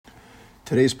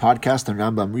Today's podcast and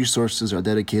Rambam resources are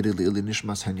dedicated to Ili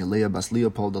Nishmas Hanyaleya Bas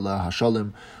Leopold Allah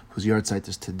Hashalom, whose yahrzeit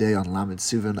is today on Lamed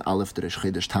Sivan Aleph Deresh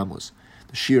Chedesh Tammuz.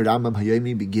 The Shir Rambam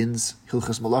Hayomi begins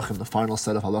Hilchas Malachim, the final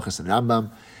set of halachas in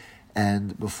Rambam.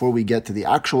 And before we get to the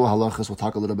actual halachas, we'll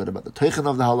talk a little bit about the teichen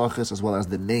of the halachas as well as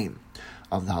the name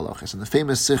of the halachas. In the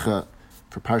famous Sikha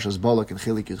for Parshas Balak and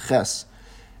Chelik Yud Ches,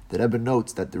 the Rebbe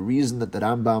notes that the reason that the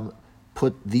Rambam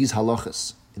put these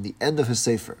halachas in the end of his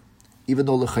sefer, even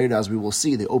though l'chayra, as we will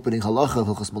see, the opening halacha of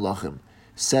Hilchas Malachim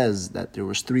says that there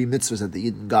was 3 mitzvahs that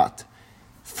the Yidden got.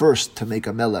 First, to make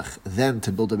a melech, then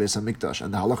to build a Beis HaMikdash.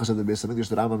 And the halachas of the Beis HaMikdash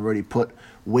that Rambam already put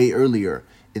way earlier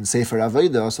in Sefer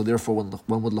Aveda, so therefore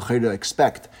one would l'chayra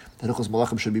expect that Hilchas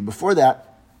Malachim should be before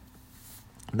that.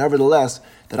 Nevertheless,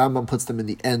 the Rambam puts them in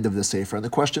the end of the Sefer. And the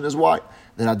question is why?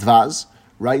 The Radvaz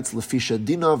writes Lefisha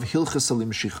Dinav Hilchas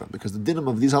Salim Shicha, because the dinim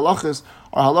of these halachas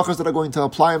are halachas that are going to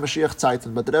apply in Mashiach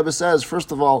Tzaitin. But the Rebbe says,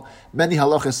 first of all, many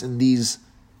halachas in these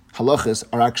halachas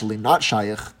are actually not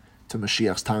shayach to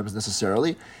Mashiach's times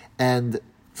necessarily, and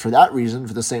for that reason,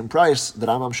 for the same price, the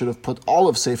Rambam should have put all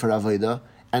of Sefer Aveda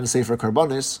and Sefer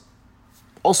Karbonis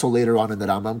also later on in the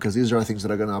Rambam, because these are things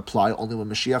that are going to apply only when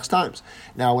Mashiach's times.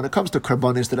 Now, when it comes to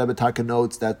Karbonis, the Rebbe Taka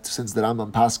notes that since the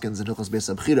Rambam paskins in Hilchos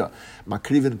Beis Abchira,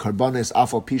 Makrivin Karbonis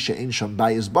Afal Pisha Ein Sham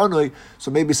Bayis Banoi,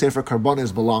 so maybe Sefer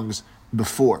Karbonis belongs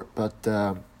before, but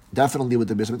definitely with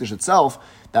the Beis Hamikdash itself,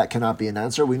 that cannot be an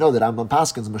answer. We know that Rambam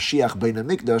paskins Mashiach Bein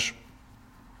HaMikdash,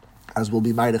 as will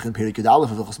be Maidach in Perek Yud Aleph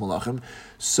of Hilchos Malachim.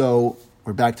 So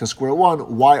we're back to square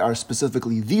one. Why are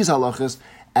specifically these halachas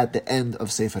at the end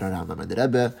of Sefer HaRambam? And the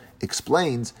Rebbe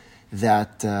explains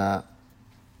that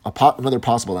another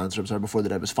possible answer, before the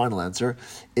Rebbe's final answer,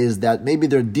 is that maybe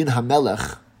they're din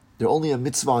hamelech, they're only a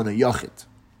mitzvah and a yachid.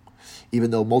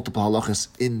 Even though multiple halachas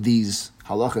in these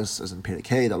halachas, as in Perek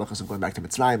Hey, the halachas of going back to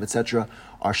Mitzrayim, etc.,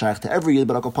 are shaykh to every yid,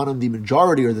 but upon him, the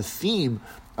majority or the theme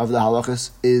of the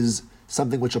halachas is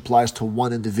something which applies to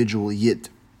one individual yid.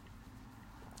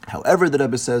 However, the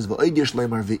Rebbe says, V'oid yesh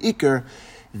leimar v'ikr,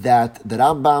 that the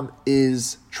Rambam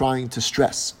is trying to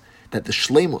stress that the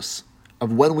shleimus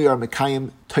of when we are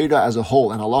mekayim Torah as a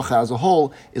whole and halacha as a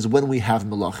whole is when we have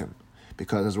melachim.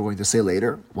 Because as we're going to say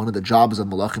later, one of the jobs of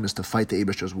melachim is to fight the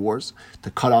Eibishter's wars,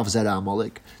 to cut off Zera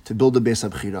Amalek, to build the Beis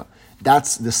HaBchira.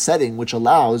 That's the setting which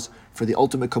allows for the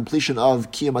ultimate completion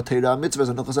of Kiyam HaTorah mitzvahs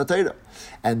and Hilchos HaTorah.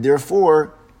 And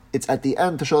therefore, it's at the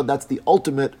end to show that's the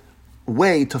ultimate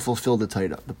way to fulfill the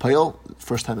Torah. The Payal, the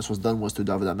first time this was done was to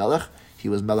David HaMelech. He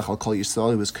was Melech al Kol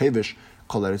Yisrael, he was Kevish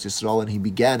Kol Eretz Yisrael, and he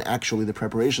began actually the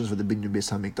preparations for the Binyan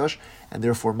Beis HaMikdash, and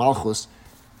therefore Malchus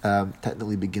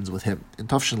technically begins with him. In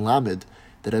Tafshin Lamed,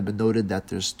 the Rebbe noted that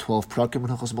there's 12 prakim in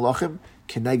Hilchos Malachim,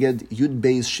 Keneged Yud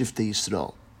Beis Shiftei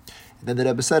Yisrael. And then the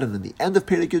Rebbe said, and in the end of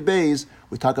Perek Yud Beis,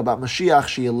 we talk about Mashiach,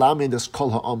 She'elamed Es Kol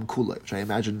Ha'am Kulei, which I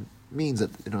imagine means that,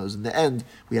 in the end,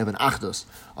 we have an achdus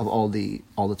of all the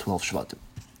 12 Shvatim.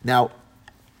 Now,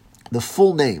 the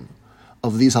full name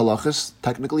of these halachas,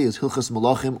 technically, is Hilchas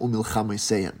Malachim Umilchamei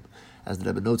Seyem, as the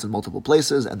Rebbe notes in multiple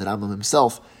places, and the Rambam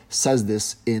himself says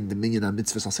this in the Minyan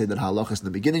HaMitzvahs, I'll say that halachas in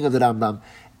the beginning of the Rambam,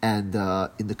 and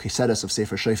in the Keseres of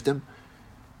Sefer Shoftim.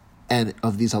 And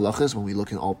of these halachas, when we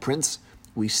look in all prints,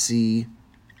 we see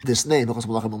this name, Hilchas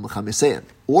Malachim Umilchamei Seyem,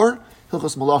 or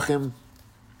Hilchas Malachim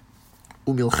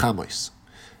Umilchamois.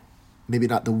 Maybe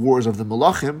not the wars of the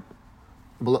Malachim,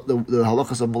 the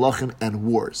halachas of Malachim and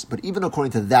wars. But even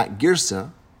according to that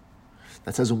girsa,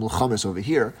 that says Umilchamois over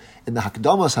here, in the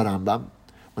Hakdamas HaRambam,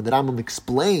 when the Rambam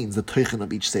explains the teichen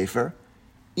of each sefer,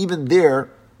 even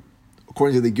there,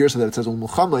 according to the girsa that it says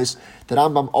Umilchamois, the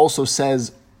Rambam also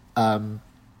says,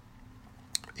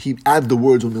 he adds the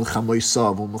words Umilchamois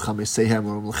Sav, Umilchamois Sehem,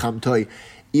 or Umilchamtoi,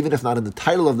 even if not in the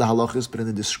title of the halachas, but in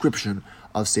the description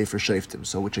of Sefer Shoftim.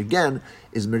 So, which again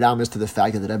is miramis to the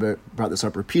fact that the Rebbe brought this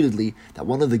up repeatedly, that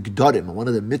one of the gedarim, one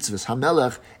of the mitzvahs,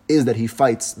 HaMelech, is that he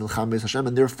fights Milcham Beis Hashem,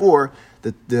 and therefore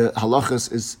the halachas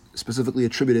is specifically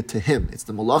attributed to him. It's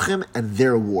the Malachim and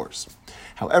their wars.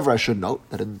 However, I should note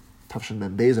that in Tafshin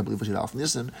Mem Beis, I believe it was Yud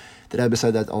Nisan, the Rebbe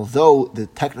said that although the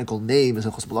technical name is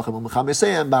Hilchos Malachim Umilchamei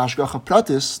Seyem, B'Hashgacha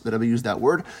Pratis, the Rebbe used that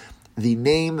word, the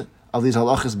name of these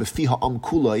halachas B'fi Ha'am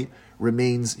Kulai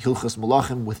remains Hilchos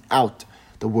Malachim without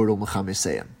the word Umilchamei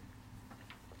Seyem.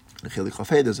 In Chelik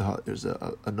Chafei, there's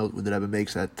a note where the Rebbe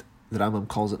makes that the Rambam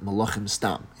calls it Malachim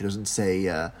Stam. He doesn't say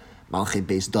Malchei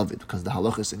Beis David, because the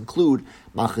halachas include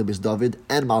Malchei Beis David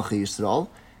and Malchei Yisrael,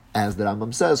 as the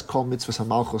Rambam says, Kol Mitzvahs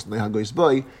HaMalchus Nehagois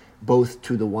Boi, both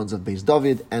to the ones of Beis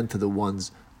David and to the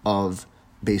ones of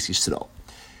Beis Yisrael.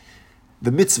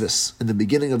 The mitzvahs in the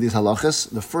beginning of these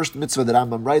halachas, the first mitzvah that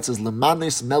Rambam writes is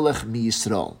Lemanes Melech Mi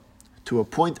Yisrael, to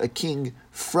appoint a king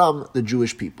from the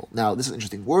Jewish people. Now, this is an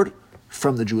interesting word,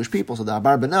 from the Jewish people. So the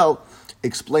Abarbanel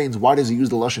explains why does he use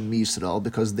the Lashon Mi Yisrael,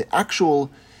 because the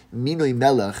actual Minui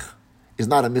Melech is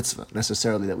not a mitzvah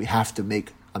necessarily that we have to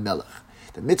make a Melech.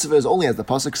 The mitzvah is only, as the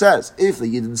pasuk says, if the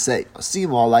Yidden say,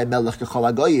 Asimu alai melech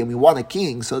kechol hagoyim, we want a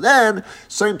king, so then,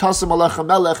 Soim tasim alecha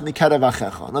melech mikerev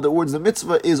achecha. In other words, the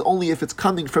mitzvah is only if it's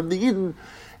coming from the Yidden,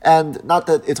 and not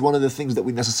that it's one of the things that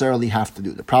we necessarily have to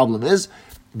do. The problem is,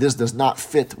 this does not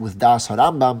fit with Das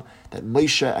HaRambam, that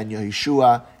Moshe and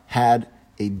Yehoshua had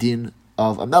a din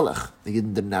of a melech. The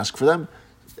Yidden didn't ask for them.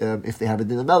 If they have a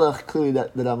din of melech, clearly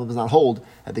that the Rambam does not hold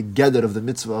that the gedder of the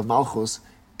mitzvah of Malchus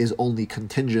is only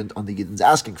contingent on the Yidden's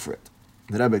asking for it.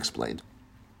 The Rebbe explained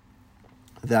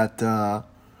that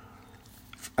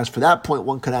as for that point,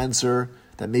 one could answer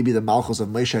that maybe the Malchus of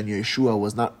Moshe and Yeshua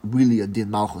was not really a din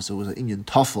Malchus, it was an inyan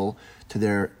tafel to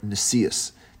their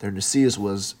Nesius. Their Nesius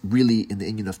was really in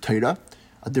the inyan of Torah,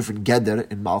 a different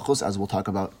gedder in Malchus, as we'll talk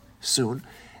about soon,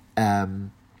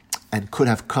 and could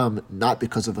have come not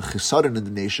because of a chisaron in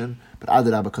the nation, but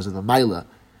adarabah because of the maila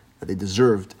that they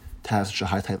deserved to have such a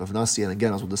high type of nasi. And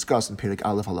again, as we'll discuss in Perek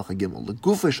Aleph Halacha Gimel, the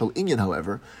Gufa Shel Inyan,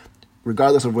 however,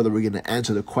 regardless of whether we're going to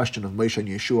answer the question of Moshe and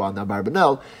Yeshua on the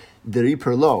Abarbanel, the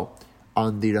Riper Lo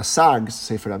on the Rasag's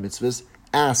Sefer HaMitzvahs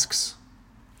asks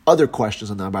other questions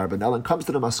on the Abarbanel and comes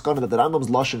to the maskana that the Rambam's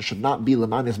lashon should not be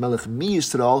Lemanis Melech Mi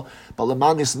Yisrael, but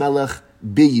Lemanis Melech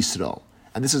Bi Yisrael.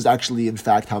 And this is actually, in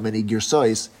fact, how many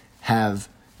Girsois have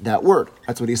that word.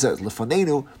 That's what he says.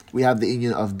 Lefanenu, we have the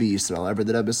inyan of Bi Yisrael. However,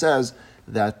 the Rebbe says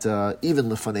that even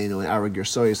Lefanenu and our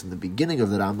Gersoyis in the beginning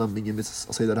of the Rambam, Minyan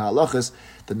Mitzvah Seder HaHalachas,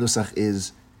 the Nusach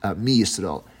is Mi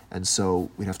Yisrael. And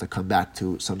so we'd have to come back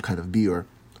to some kind of biur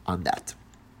on that.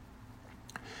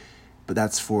 But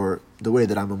that's for the way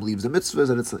that Rambam leaves the mitzvahs,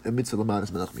 and it's a mitzvah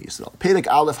Lamanis Melech Mi Yisrael. Perek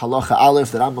Aleph Halacha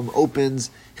Aleph, the Rambam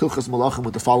opens Hilchas Malachim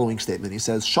with the following statement. He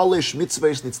says, Shalish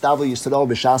mitzvahs nitzdavu Yisrael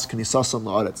b'shas k'nisasam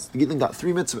la'aretz. The Yidden got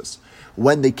 3 mitzvahs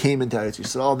when they came into Eretz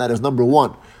Yisrael, and that is number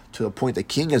 1, to appoint a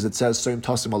king, as it says, Soim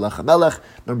tasim alecha melech.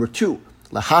 Number 2,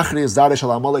 lahachri zaresh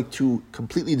al Amalek, to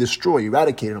completely destroy,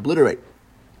 eradicate, and obliterate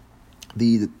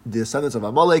the descendants of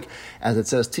Amalek, as it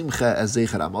says, Timcha as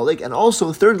Zecher Amalek. And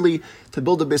also, thirdly, to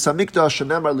build a Beis HaMikdash,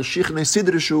 Shenemar l'shichne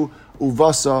sidrishu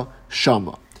uvasa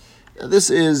shama. This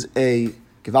is a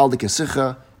Gevaldik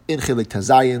Esicha in Chilik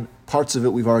Tazayin. Parts of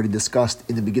it we've already discussed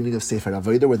in the beginning of Sefer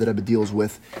Avodah, where the Rebbe deals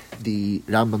with the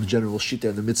Rambam's general shita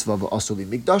and the mitzvah of Asuli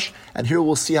Mikdash. And here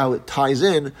we'll see how it ties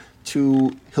in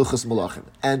to Hilchas Malachim.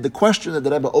 And the question that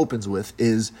the Rebbe opens with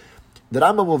is, the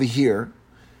Rambam over here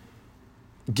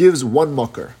gives one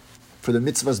makar for the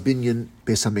mitzvah's binyan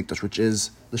Beis HaMikdash, which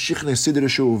is the Shichne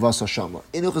Sidrishu Uvasa Shama.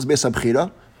 In Hilchas Beis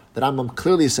HaBchira, the Rambam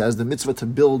clearly says the mitzvah to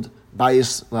build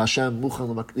Bayis LaHashem Muchan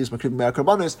L'Makris Makrib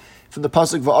Me'akarbanis from the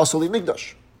pasuk Va'asoli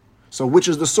Mikdash. So which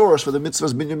is the source for the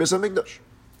mitzvah's binyan Beis HaMikdash?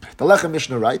 The Lechem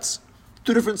Mishnah writes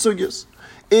 2 different sugyas.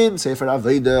 In Sefer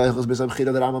Avodah, Hilchas Beis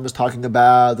HaBchira, the Rambam is talking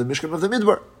about the Mishkan of the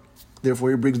Midbar. Therefore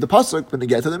he brings the pasuk when they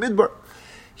get to the Midbar.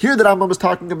 Here the Rambam is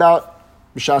talking about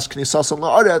B'shas Knisasam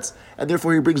La'aretz, and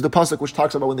therefore he brings the pasuk which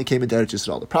talks about when they came into Eretz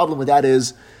Yisrael. The problem with that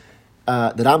is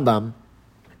the Rambam,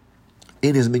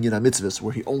 in his Minyan HaMitzvahs,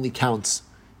 where he only counts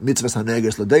mitzvahs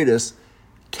haneges l'deiros,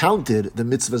 counted the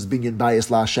mitzvahs binyan bayis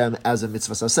LaHashem as a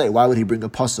mitzvah saseh. Why would he bring a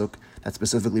pasuk that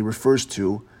specifically refers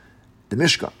to the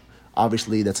Mishkan?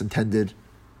 Obviously, that's intended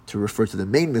to refer to the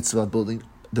main mitzvah of building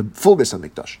the full Beis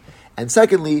HaMikdash. And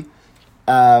secondly,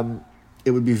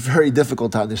 it would be very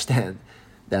difficult to understand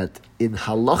that in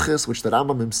halachas, which the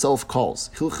Rambam himself calls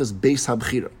Hilchas Beis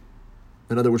HaBchira,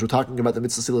 in other words, we're talking about the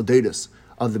mitzvah siladeidos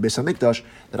of the Beis HaMikdash,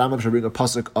 the Rambam should bring a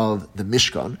pasuk of the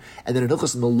Mishkan, and then in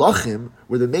Hilchas Malachim,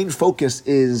 where the main focus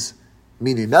is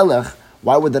Mini Melech,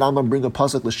 why would the Rambam bring a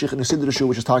pasuk l'shich nesidrishu,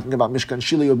 which is talking about Mishkan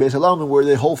Shili or Beis Halam, where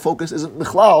the whole focus isn't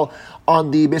michlal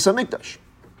on the Beis HaMikdash?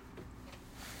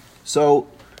 So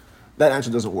that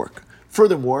answer doesn't work.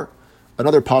 Furthermore,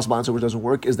 another possible answer which doesn't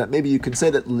work is that maybe you can say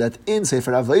that in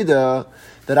Sefer Avodah,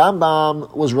 the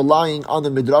Rambam was relying on the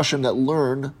Midrashim that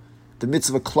learn the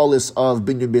mitzvah klalis of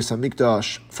Binyan Beis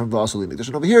HaMikdash from V'asoli Mikdash.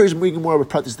 And over here he's bringing more of a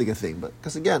pratistic thing. But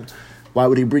because again, why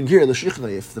would he bring here the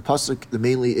Shichna if the pasuk the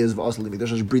mainly is V'asoli Mikdash?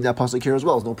 Just bring that pasuk here as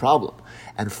well. It's no problem.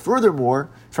 And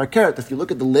furthermore, Farkeret, if you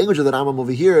look at the language of the Rambam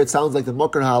over here, it sounds like the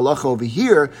Makar HaHalacha over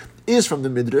here is from the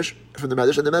Midrash, and the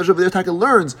Midrash over there Taka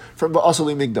learns from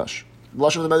V'asoli Mikdash. The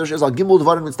lashon of the Medrash is Al Gimel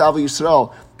Dvarim Mitzdavu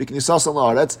Yisrael B'Knisas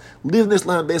La'aretz Livnis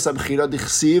Lahem Beis HaBchira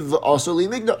Dichsiv V'asoli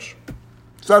Mikdash.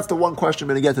 So that's the one question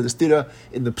we're going to get to the stira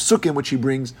in the psukim which he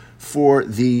brings for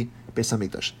the Beis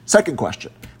HaMikdash. Second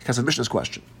question, because of Mishnah's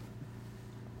question.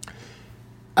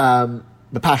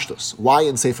 Bepashtos. Why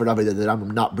in Sefer Rabbi did the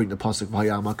Rambam not bring the pasuk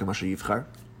V'haya Hamakom Asher Yivchar?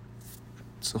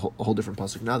 It's a whole different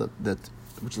pasuk now that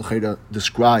which L'cheira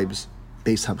describes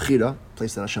Beis Habchira,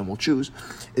 place that Hashem will choose,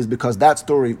 is because that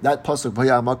story, that pasuk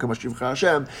V'haya Hamakom Asher Yivchar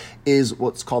Hashem, is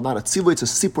what's called not a tzivui, it's a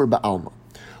sipur ba'alma.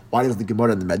 Why does the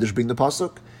Gemara and the Medrash bring the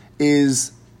pasuk?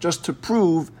 Is just to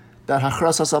prove that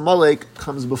Hachrasas Amalek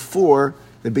comes before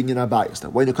the binyan habayis. Now,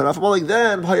 when you cut off Amalek,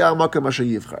 then V'haya Hamakom Asher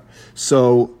Yivchar.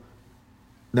 So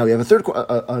now we have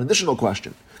an additional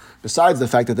question. Besides the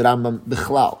fact that the Rambam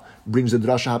Bichlal brings the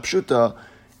drasha hapshuta,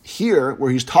 here,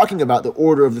 where he's talking about the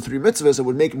order of the three mitzvahs, it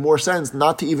would make more sense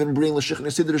not to even bring l'shich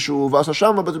nesidrishu v'as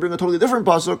hashama, but to bring a totally different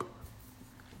pasuk.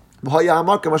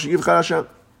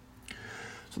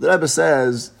 So the Rebbe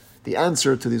says the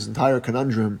answer to this entire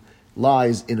conundrum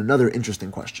lies in another interesting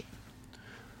question.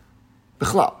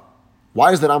 Bichlal,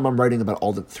 why is the Rambam writing about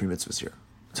all the three mitzvahs here?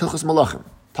 Hilchos Malachim,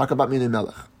 talk about Minei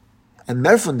Melech. And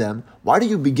mer from them, why do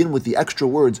you begin with the extra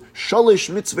words,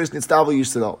 Shalish mitzvahs nitzdavu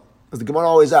Yisrael? As the Gemara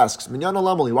always asks, Minyan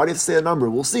Olamali, why do you have to say a number?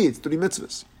 We'll see, it's 3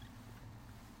 mitzvahs.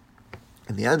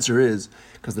 And the answer is,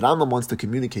 because the Rambam wants to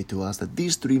communicate to us that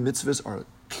these 3 mitzvahs are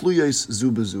tluyos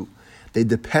zu b'zu. They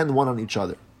depend one on each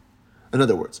other. In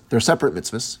other words, they're separate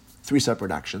mitzvahs, 3 separate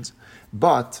actions,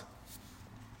 but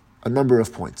a number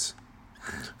of points.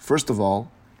 First of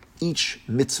all, each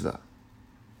mitzvah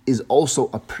is also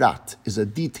a prat, is a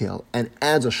detail, and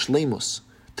adds a shleimus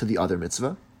to the other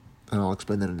mitzvah, and I'll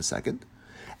explain that in a second.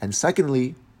 And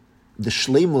secondly, the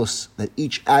shleimus that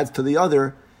each adds to the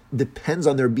other depends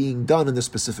on their being done in the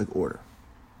specific order.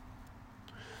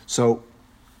 So,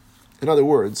 in other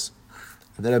words,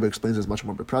 and that Rebbe explains this much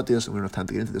more bepratius, and we don't have time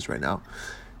to get into this right now,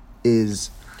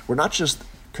 is we're not just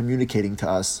communicating to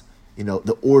us,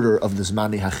 the order of the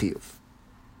Zmani HaChiyuv.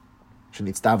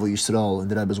 Shenitzdavu Yisrael, in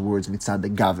the Rebbe's words, mitzad the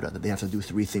Gavra, that they have to do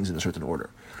 3 things in a certain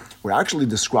order. We're actually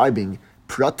describing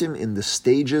pratim in the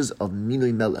stages of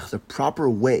Minui Melech, the proper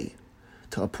way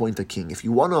to appoint a king. If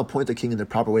you want to appoint a king in the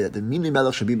proper way, that the Minui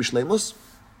Melech should be b'shleimus,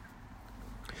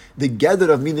 the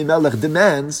gather of Minui Melech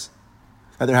demands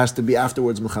that there has to be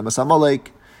afterwards Milchemas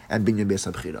Amalek and Binyan Beis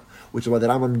Habchira, which is why the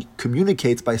Rambam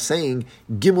communicates by saying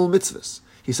Gimel mitzvahs.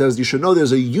 He says you should know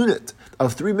there's a unit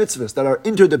of 3 mitzvahs that are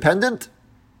interdependent,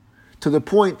 to the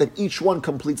point that each one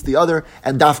completes the other,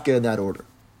 and dafke in that order.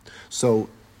 So,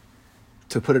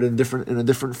 to put it in a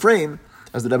different frame,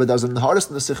 as the Rebbe does in the hardest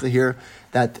in the Sikha here,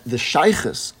 that the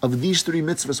shaykhis of these 3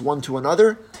 mitzvahs one to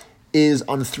another is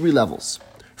on 3 levels.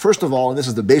 First of all, and this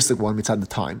is the basic one, mitzad the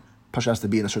time, Pasha has to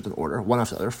be in a certain order, one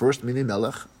after the other. First, Minei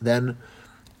Melech, then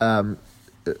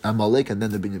Amalek, and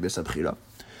then the Binyan Beis Habchira.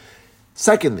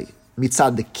 Secondly,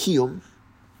 mitzad the kiyum,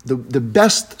 the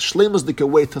best shleimus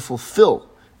way to fulfill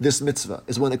this mitzvah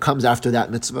is when it comes after that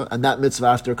mitzvah, and that mitzvah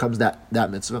after comes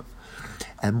that mitzvah.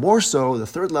 And more so, the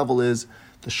third level is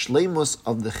the shleimus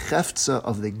of the cheftza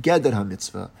of the geder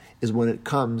ha-mitzvah is when it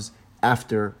comes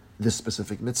after this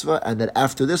specific mitzvah, and that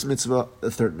after this mitzvah,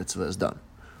 the third mitzvah is done.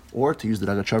 Or, to use the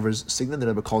Ragachover's signin, the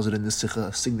Rebbe calls it in this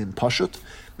sikha signin pashut,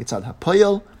 mitzad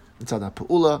ha-payel, mitzad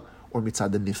ha-pa'ula, or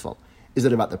mitzad ha-nifal. Is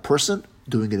it about the person,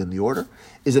 doing it in the order?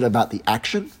 Is it about the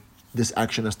action? This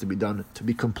action has to be done to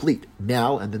be complete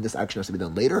now, and then this action has to be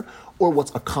done later, or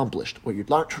what's accomplished, what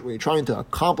you're trying to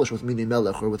accomplish with Minei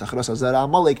Melech or with Achras Zera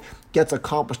Amalek gets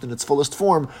accomplished in its fullest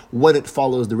form when it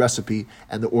follows the recipe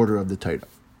and the order of the Torah.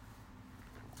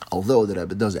 Although the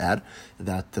Rebbe does add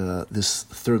that this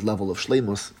third level of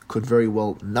Shleimus could very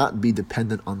well not be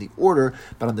dependent on the order,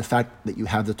 but on the fact that you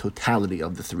have the totality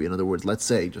of the 3. In other words, let's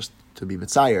say, just to be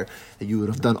mitzayer, that you would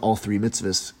have done all 3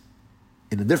 mitzvahs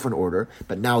in a different order,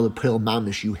 but now the Pil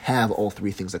Mamish, you have all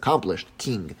 3 things accomplished,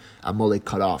 king, Amalek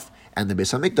cut off, and the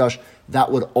Beis HaMikdash, that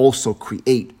would also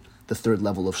create the third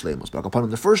level of Shleimus. But upon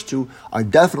the first 2 are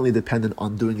definitely dependent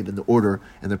on doing it in the order,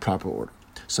 in the proper order.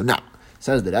 So now,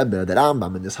 says the Rebbe that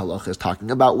Rambam in this halacha is talking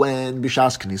about when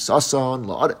Bishas Knisason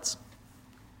La'aretz,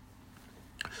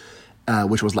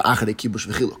 which was La'acharei Kibush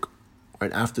V'chiluk,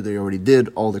 right after they already did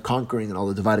all the conquering and all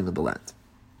the dividing of the land.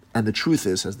 And the truth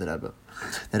is, says the Rebbe,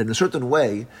 that in a certain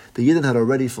way, the Yidden had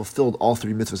already fulfilled all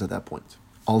 3 mitzvahs at that point.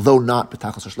 Although not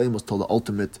B'tachos HaShleim was till the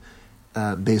ultimate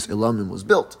Beis Elamim was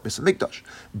built, Beis HaMikdash.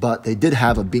 But they did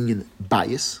have a binyan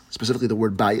bayis, specifically the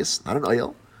word bayis, not an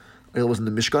oil. Oil was in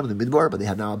the Mishkan, in the Midbar, but they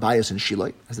had now a bayis in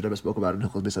Shilai, as the Rebbe spoke about in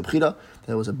Hilchos Beis Habchira.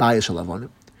 There was a bayis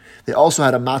Shalavonim. They also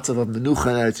had a matzav of Menucha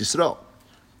in Eretz Yisrael,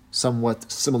 somewhat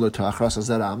similar to Achras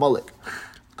Zera Amalek,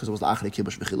 because it was the Achrei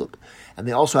Kibush V'chiluk. And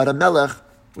they also had a melech,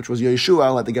 which was Yeshua,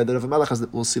 who had the gather of a melech, as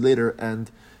we'll see later, and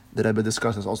the Rebbe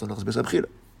discusses also in Hilchos Beis Habchira.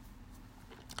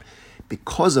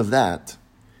 Because of that,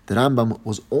 the Rambam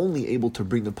was only able to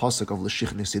bring the pasuk of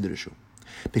L'shich Nesidrishu,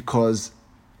 because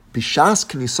Bishas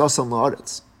knisasam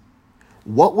la'aretz.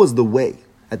 What was the way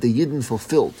that the Yidden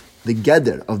fulfilled the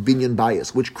Geder of Binyan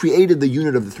Bayis, which created the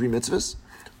unit of the three mitzvahs?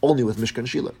 Only with Mishkan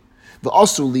Shiloh. The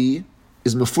Asuli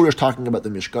is Mefurish talking about the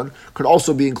Mishkan, could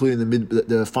also be including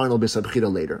the final Beis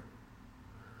HaBechira later.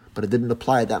 But it didn't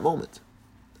apply at that moment.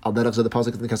 Al Derech Zeh, the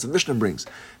pasuk in the Kesef Mishnah brings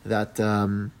that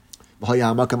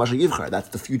that's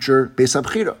the future Beis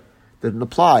HaBechira. Didn't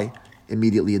apply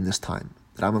immediately in this time.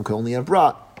 The Rambam could only have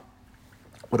brought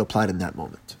what applied in that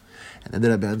moment. And then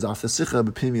the Rebbe ends off the Sikha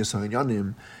b'Pnimius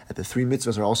HaInyanim that the three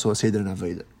mitzvahs are also a Seder and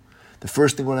Aveda. The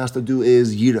first thing one has to do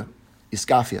is Yira,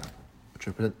 Iskafia,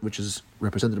 which is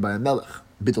represented by a Melech,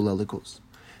 Bidul Elikos.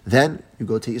 Then you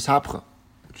go to Ishapcha,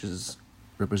 which is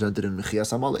represented in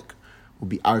Mechias Amalek, will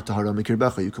be Ar Tahara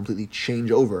Mikirbecha. You completely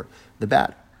change over the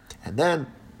bad. And then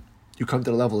you come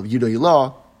to the level of Yida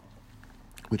Ilah,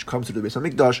 which comes to the Beis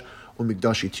HaMikdash, or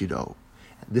Mikdash Yichido.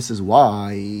 And this is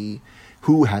why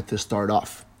who had to start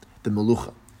off the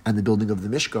Melucha and the building of the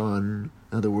Mishkan,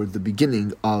 in other words, the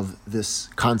beginning of this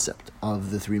concept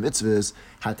of the three mitzvahs,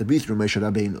 had to be through Moshe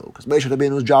Rabbeinu. Because Moshe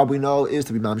Rabbeinu's job, we know, is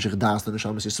to be Mamshech Das the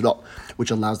Neshamas Yisrael,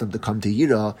 which allows them to come to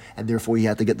Yira, and therefore he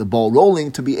had to get the ball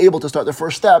rolling to be able to start the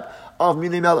first step of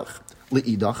Minei Melech.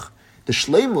 Le'idach, the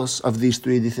shleimus of these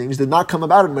three things did not come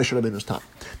about in Moshe Rabbeinu's time.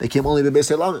 They came only by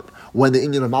Beis Elamim, when the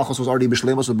Inyan of Malchus was already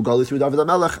b'shleimus of Begali through David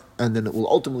HaMelech, and then it will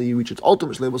ultimately reach its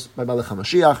ultimate shleimus by Melech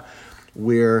HaMashiach,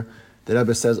 where the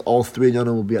Rebbe says all three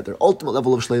Inyanim will be at their ultimate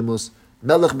level of shleimus,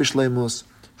 Melech b'shleimus,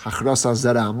 Hachrasa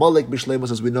Zera Amalek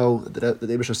b'shleimus, as we know, the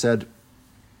Rebbe said,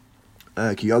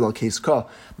 Ki Yad al Keis Ka,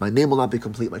 my name will not be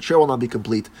complete, my chair will not be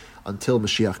complete until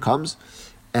Mashiach comes,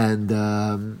 and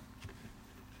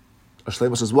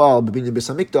shleimus as well, B'Binyan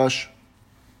Beis HaMikdash,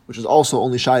 which is also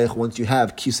only Shaykh once you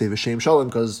have Kisei V'Shem Shalom,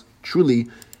 because truly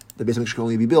the Beis HaMikdash can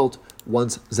only be built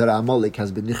once Zera Amalek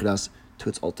has been nichras to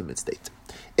its ultimate state.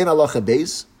 In Halacha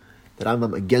Beis, the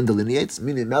Rambam again delineates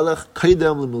Minei Melech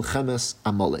Kaidem L'Milchemes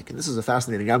Amalek, and this is a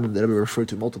fascinating Rambam that I've referred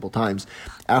to multiple times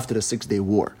after the 6 Day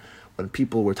War, when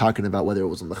people were talking about whether it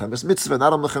was a Mlechemes Mitzvah,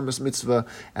 not a Mlechemes Mitzvah,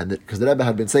 and because the Rebbe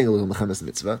had been saying it was a Mlechemes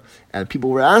Mitzvah, and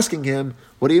people were asking him,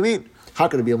 "What do you mean? How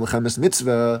could it be a Mlechemes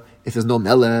Mitzvah if there's no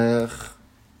Melech?"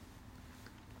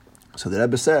 So the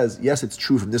Rebbe says, yes, it's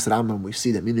true from this Rambam we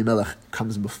see that Minei Melech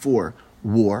comes before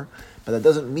war, but that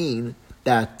doesn't mean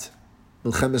that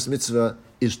Mlechemes Mitzvah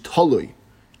is tolui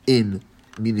in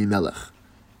Minei Melech.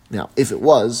 Now, if it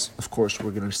was, of course,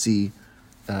 we're going to see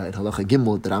in Halacha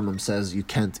Gimel that the Rambam says you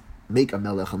can't make a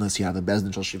Melech unless you have a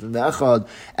Bezdin Shal Shivim Ve'echad,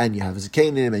 and you have a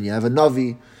Zikanim, and you have a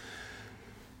Navi.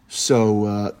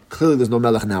 So clearly there's no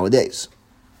Melech nowadays.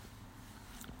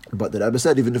 But the Rebbe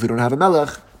said, even if we don't have a Melech,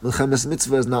 Mlechemes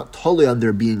Mitzvah is not totally on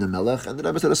there being a Melech. And the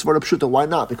Rebbe said, Svara Pshuta, why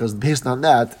not? Because based on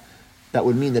that, that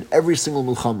would mean that every single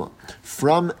Milchama,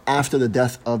 from after the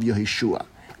death of Yehoshua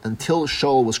until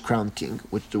Shaul was crowned king,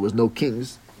 which there was no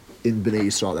kings in Bnei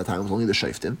Yisrael at that time, it was only the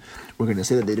Shaftim, we're going to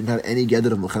say that they didn't have any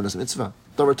Geder of Mlechemes Mitzvah.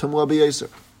 Davar Tamua B'Yeser.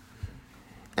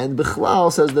 And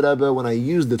Bechlal, says the Rebbe, when I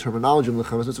used the terminology of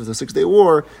Mlechemes Mitzvah, the 6 Day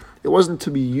War, it wasn't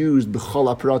to be used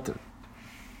B'chol HaPratim.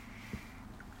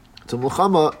 So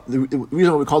Mulchama, the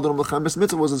reason why we called it a Mlechemes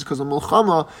Mitzvah was because of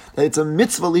Mulchama, that it's a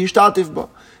mitzvah lihishtatif ba.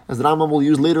 As the Rambam will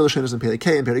use later, L'shenis and Perek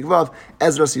Kei and Perek Vav,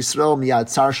 Ezras Yisrael miyad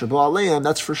tzar shabo aleim,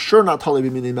 that's for sure not Tali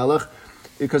b'minei Melech,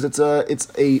 because it's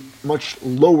a much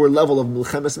lower level of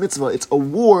Mlechemes Mitzvah. It's a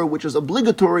war which is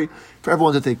obligatory for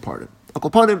everyone to take part in.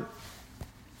 Akopanim,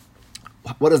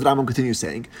 what does the Rambam continue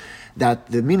saying? That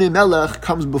the Minei Melech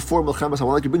comes before Mlechemes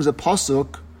Amalek. He brings a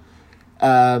pasuk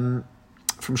from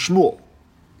Shmuel.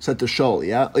 Said to Shaul,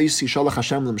 yeah, Oisi Shalach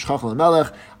Hashem l'mishchach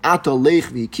l'melech, Ato leich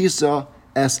v'yikisa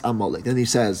es Amalek. Then he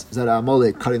says that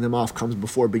Amalek, cutting them off, comes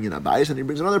before Binyan Abayis, and he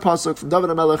brings another pasuk from David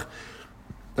HaMelech,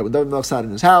 that when David HaMelech sat in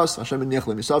his house, Hashem eniach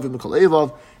le'misav v'mikol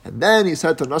evav, and then he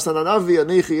said to Nasan Anavi,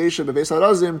 Anechi Yeshe bebeis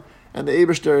harazim, and the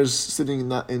Eibishter is sitting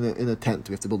in a tent.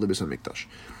 We have to build the Beis HaMikdash.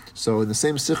 So in the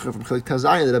same Sikha from Chelik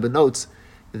Tazayin, the Rebbe notes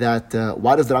that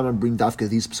why does the Rambam bring Dafka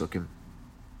these psukim?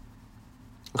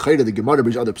 The Gemara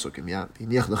brings other psukim, yeah. And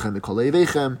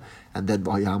then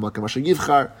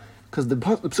because the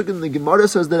psukim in the Gemara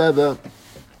says that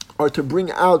are to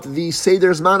bring out the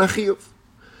Seder's Manachiyuv.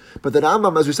 But the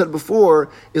Rambam, as we said before,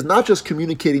 is not just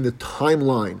communicating the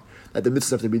timeline that the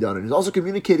mitzvahs have to be done in. He's also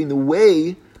communicating the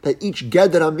way that each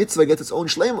Geder mitzvah gets its own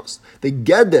shleimus. The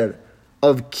Geder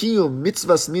of Kiyum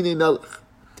mitzvahs Minei Melech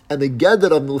and the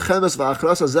Geder of Milchemes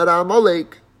V'Achrasa Zera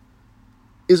Amalek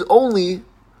is only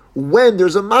when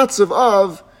there's a matzav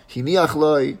of hiniach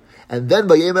loy, and then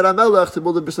by Yemer HaMelech to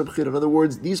build a Beis HaBechira. In other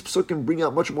words, these psukim bring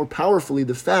out much more powerfully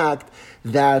the fact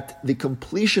that the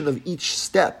completion of each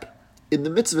step in the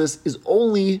mitzvahs is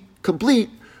only complete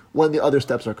when the other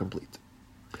steps are complete.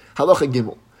 Halacha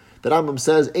Gimel. The Rambam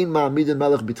says, Ein ma'amidin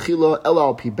melech bitchila ela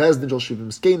al pi bezdin shel shivim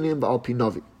skenim v'al pi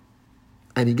navi.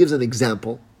 And he gives an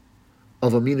example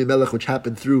of a mini melech which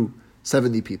happened through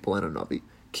 70 people and a navi.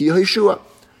 Ki Yehoshua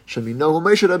sheminahu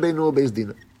Moshe Rabbeinu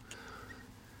bezdina.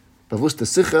 Bavus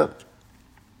Tesicha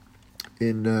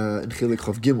in Chilik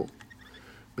Chav Gimel.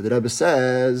 But the Rebbe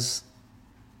says,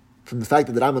 from the fact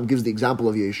that the Rambam gives the example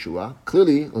of Yeshua,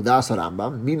 clearly, L'das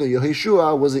Rambam, Mino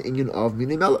Yeshua was an union of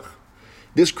Mini Melech.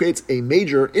 This creates a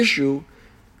major issue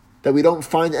that we don't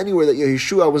find anywhere that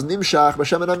Yeshua was Nimshach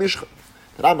B'Shem HaMishcha.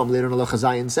 The Rambam later in Halacha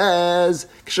Zayin says,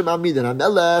 K'shem Amidin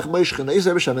HaMelech Moishcha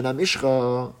Neiser B'Shem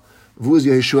HaMishcha. Who is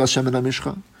Yeshua Shem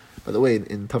HaMishcha? By the way,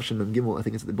 in Tavshin Mem Gimel, I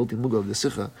think it's the built-in Muga of the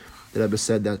Sikha, the Rebbe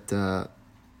said that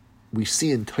we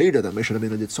see in Torah that Moshe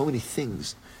Rabbeinu did so many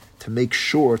things to make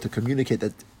sure, to communicate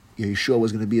that Yeshua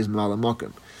was going to be his Ma'ala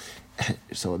Makom.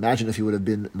 So imagine if he would have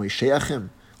been Mosheachim,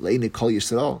 Le'ini Kol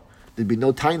Yisrael. There'd be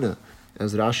no taina,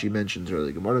 as Rashi mentions, or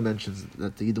the Gemara mentions,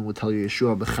 that the Yidden would tell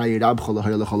Yeshua,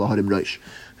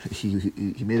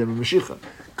 he made him a Mashiach.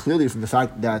 Clearly, from the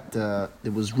fact that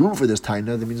there was room for this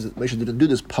taina, that means that Moshe didn't do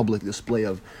this public display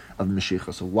of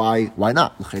Mashiach. So why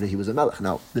not? He was a melech.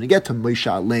 Now, then you get to Moshe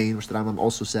Alein, which the Rambam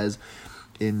also says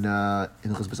in Chaz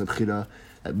B'Sab Chira,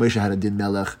 that Moshe had a din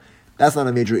melech. That's not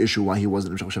a major issue why he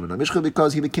wasn't Mishcha Shem HaMishcha,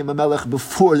 because he became a melech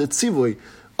before the tzivui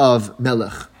of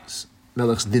melech's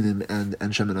dinim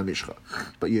and Shem HaMishcha.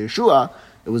 But Yeshua,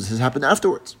 has happened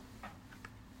afterwards.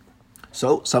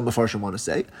 So some Mefarshim want to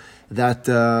say that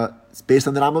it's based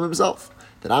on the Rambam himself.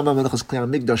 The Rambam in Hilchos Klei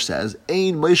HaMikdash says,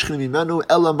 "Ein moishchin mimenu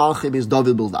ela malchei beis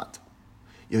David bilvat."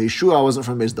 Yeshua wasn't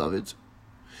from Beis David,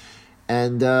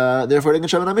 and therefore they can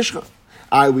Shem HaMishcha.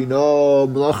 We know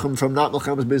Melachim from not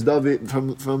Melchim Beis David,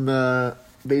 from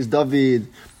Beis David,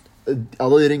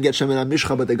 although they didn't get Shem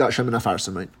HaMishcha, but they got Shem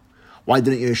HaFarsamin. Why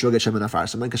didn't Yeshua get Shem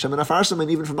HaFarsamin? Because Shem HaFarsamin,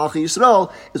 even from Malchi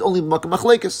Yisrael, is only Makam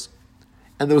Machlekes.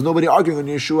 And there was nobody arguing on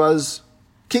Yeshua's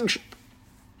kingship.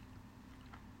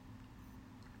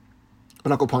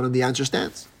 But upon him, the answer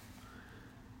stands.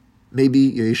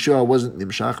 Maybe Yeshua wasn't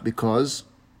Nimshach because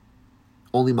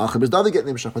only Malchi Beis David get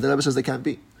Nimshach, but the Rebbe says they can't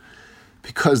be.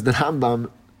 Because the Rambam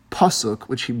pasuk,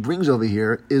 which he brings over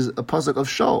here, is a pasuk of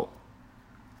Shaul,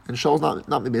 and Shaul's not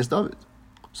Beis David.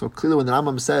 So clearly, when the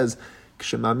Rambam says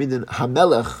 "K'shemamidin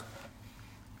Hamelech,"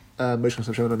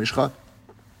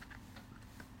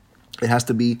 it has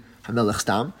to be Hamelech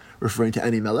Stam, referring to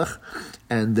any Melech,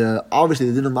 and obviously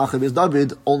the din of Malchei Beis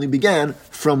David only began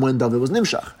from when David was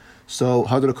Nimshach. So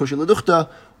Hadra Koshi Leduchta,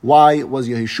 why was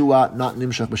Yeshua not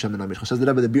Nimshach B'Shem HaMishcha? Says the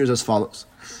Rebbe, the beers as follows.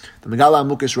 The Megala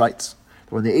Amukis writes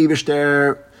that when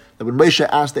when Moshe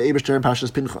asked the Eibishter in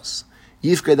Parshas Pinchas,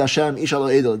 Yifked Hashem Ish Alo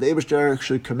Edel, the Eibishter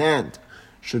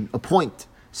should appoint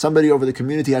somebody over the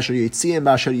community, Asher Yitziyim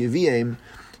B'Asher Yiviyim.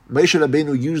 Moshe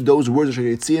Rabbeinu used those words, Asher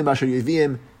Yitziyim B'Asher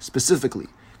Yiviyim, specifically,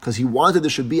 because he wanted there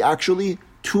should be actually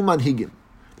two manhigim.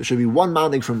 There should be one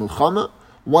manhig for Milchama,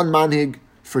 one manhig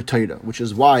for Torah, which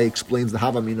is why he explains the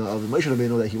Havamina of Moshe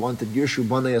Rabbeinu that he wanted Yirshu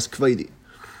Banei as Kveidi.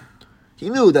 He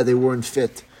knew that they weren't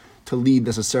fit to lead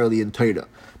necessarily in Torah,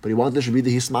 but he wanted there should be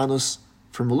the Hismanus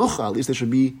for Melucha, at least there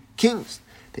should be kings.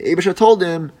 The Eibishter told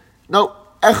him, no,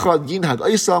 Echad Yinhag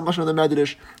Oisa, Mashma the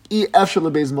Medrash,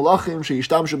 Efshel Beis Malachim,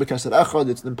 Sheishtamshu B'Keser Echad,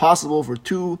 it's impossible for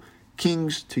two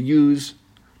kings to use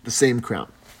the same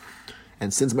crown.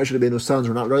 And since Moshe Rabbeinu's sons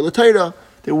were not Roy L'Torah,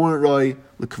 they weren't Roy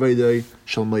L'Kvedei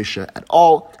Shel Moshe at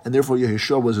all, and therefore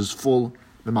Yeshua was his full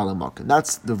Memala Makom.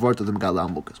 That's the vart of the Megala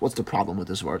Amukas. What's the problem with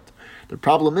this vart? The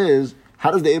problem is,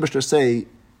 how does the Eibishter say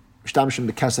Shtamshim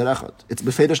B'Keser Echad? It's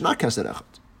B'Feidash not Keser Echad.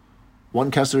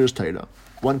 One Keser is Torah,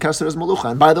 one Keser is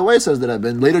Melucha. And by the way, says the Rebbe,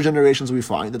 in later generations we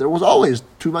find that there was always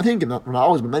two manhigim, not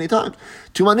always, but many times,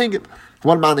 two manhigim.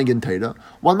 One manhig in Torah,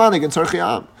 one manhig in Tzarchei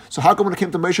Am. So how come when it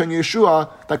came to Moshe and Yeshua,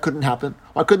 that couldn't happen?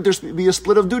 Why couldn't there be a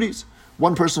split of duties?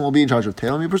 One person will be in charge of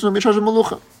Torah, and the other person will be in charge of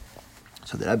Melucha.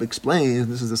 So the Rebbe explains,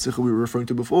 this is the sikha we were referring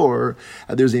to before,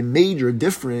 that there's a major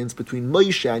difference between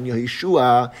Moshe and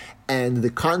Yeshua and the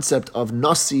concept of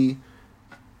Nasi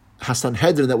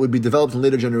Hasanhedrin that would be developed in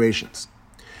later generations.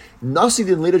 Nasi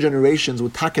in later generations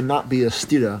would not be a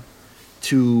stira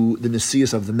to the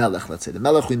Nesius of the Melech, let's say. The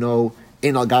Melech we know,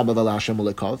 Ein al Gaba V'la Hashem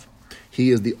Olekov.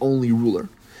 He is the only ruler.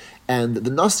 And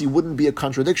the Nasi wouldn't be a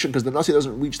contradiction because the Nasi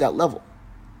doesn't reach that level.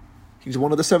 He's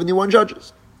one of the 71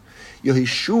 judges.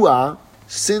 Yeshua,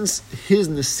 since his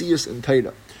Nesius in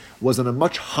Torah was on a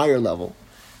much higher level,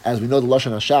 as we know the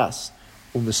Lashon HaShas,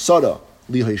 U'Mesara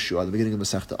Li Yeshua, at the beginning of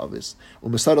Masechta Avos.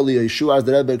 U'Mesara Li Yeshua, as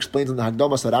the Rebbe explains in the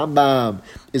Hagdamas Rambam,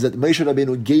 is that Moshe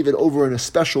Rabbeinu gave it over in a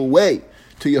special way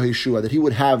to Yehoshua, that he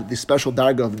would have the special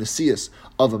darga of Nesias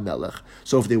of a melech.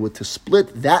 So if they were to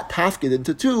split that tafkid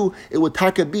into two, it would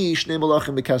taka be Shnei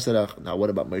Malachim B'Keserach. Now what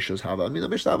about Moshe's Hava Amina?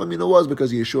 Moshe's Hava Amina was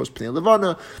because Yeshua's Pnei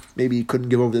Levana, maybe he couldn't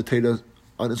give over the Torah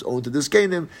on his own to this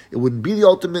Gainim. It wouldn't be the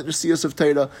ultimate Nesias of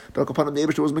Torah. But upon him, the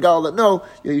Eibishter was Megal that no,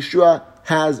 Yeshua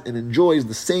has and enjoys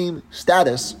the same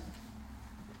status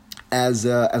as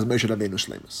Moshe Rabbeinu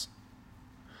Shleimus.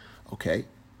 Okay,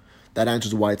 that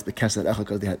answers why it's B'Keser Echad,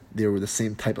 because they were the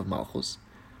same type of Malchus.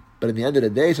 But in the end of the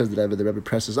day, says the Rebbe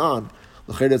presses on,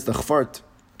 l'chayda it's the chfart,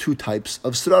 two types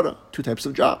of srara, two types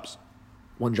of jobs.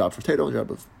 One job for Torah,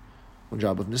 one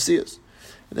job of Nesias.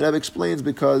 And the Rebbe explains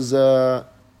because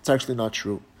it's actually not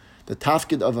true. The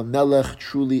tafkid of a melech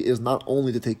truly is not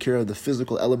only to take care of the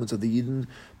physical elements of the Yidden,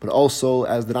 but also,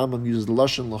 as the Rambam uses the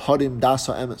lashon, l'harim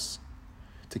dasa emes,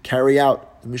 to carry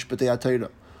out the mishpatei HaTorah.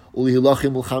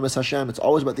 Ulihilachim ulchames Hashem. It's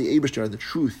always about the Eibishter and the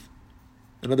truth.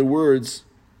 In other words,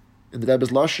 in the Rebbe's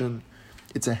lashon,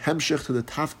 it's a hemshech to the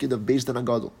tafkid of Beis Din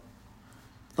HaGadol.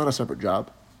 It's not a separate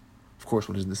job. Of course,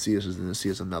 when his Nesias is the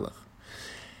Nesias of Melech.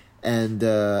 And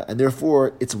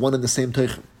therefore, it's one and the same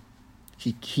teichem.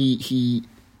 He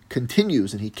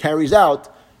continues and he carries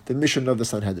out the mission of the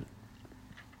Sanhedrin.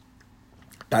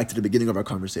 Back to the beginning of our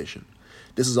conversation.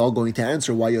 This is all going to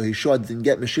answer why Yehoshua didn't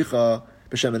get Meshicha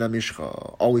b'Shem and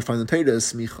Amishcha. All we find in Torah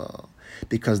is Smicha.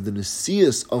 Because the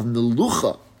Nesias of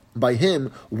Melucha by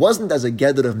him wasn't as a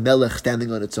gather of Melech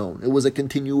standing on its own. It was a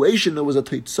continuation, it was a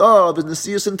Teitzah of his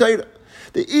Nesias in Torah.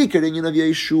 The Iker Inyan of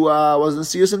Yeshua was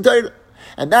Nesias in Torah.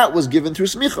 And that was given through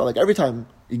Smicha, like every time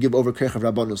you give over Kerech of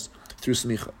Rabbanus through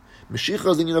Smicha.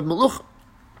 Meshicha is the Inyan of Melucha.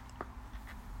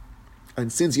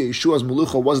 And since Yeshua's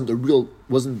Melucha wasn't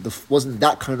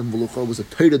that kind of Melucha, it was a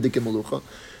Torah Dike Melucha,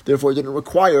 therefore it didn't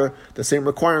require the same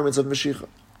requirements of Meshicha.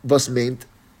 Was meant,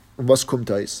 was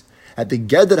kumtais. At the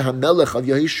Geder HaMelech of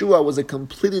Yeshua was a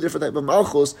completely different type of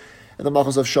Malchus, and the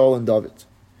Malchus of Shaul and David.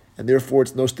 And therefore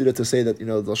it's no stira to say that, the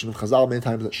Lashon of Chazal many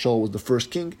times that Shaul was the first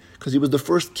king, because he was the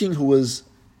first king who was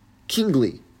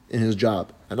kingly in his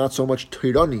job, and not so much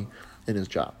Tirani in his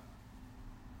job.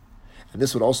 And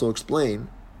this would also explain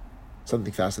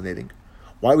something fascinating,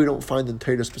 why we don't find in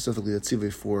Torah specifically the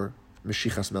tzivui for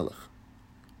Meshichas Melech.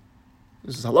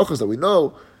 This is halachas that we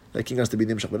know that king has to be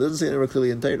nimshach, but it doesn't say it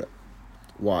clearly in Torah.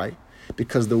 Why?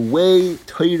 Because the way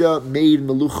Torah made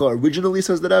Melucha originally,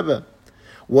 says the Rebbe,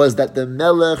 was that the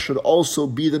Melech should also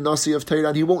be the Nasi of Torah,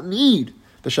 and he won't need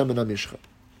the Shem and Amishcha.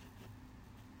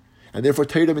 And therefore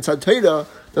Torah mitzad Torah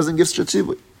doesn't give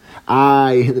tzivui.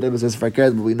 The Rebbe says, but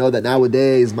we know that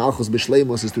nowadays Malchus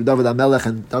B'Shleimus is through David HaMelech,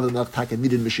 and David HaMelech Taka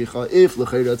needed Meshicha. If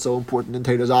l'chayra it's so important in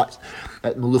Torah's eyes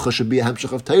that Melucha should be a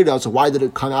hemshech of Torah, so why did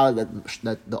it come out that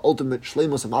the ultimate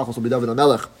Shleimus of Malchus will be David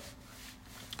HaMelech,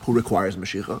 who requires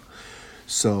Meshicha?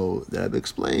 So the Rebbe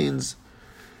explains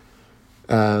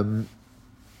that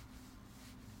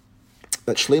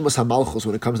Shleimus HaMalchus,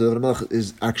 when it comes to David HaMelech,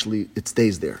 is actually, it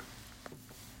stays there.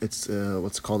 It's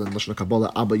what's called in Lashon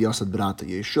Kabbalah Abba Yasad Brata.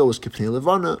 Yeshua was Kipnei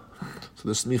Levana, so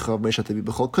the smicha of Meisha to be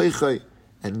b'chol koichai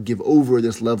and give over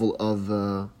this level of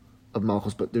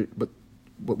Malchus. But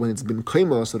when it's been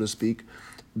kaima, so to speak,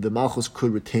 the Malchus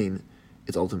could retain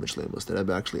its ultimate shleimus. The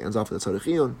Rebbe actually ends off with the Tzarech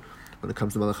Iyun. When it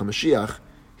comes to Melech HaMashiach,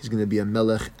 he's going to be a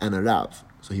Melech and a Rav,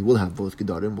 so he will have both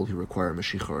Gedarim. Will he require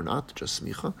Mashiach or not? Just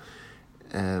smicha,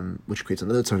 which creates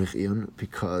another Tzarech Iyun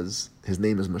because his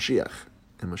name is Mashiach.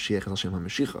 And Mashiach is Hashem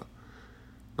HaMashiach,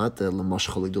 not the Lamash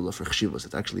Chalidullah for Chshivas.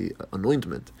 It's actually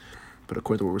anointment. But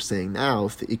according to what we're saying now,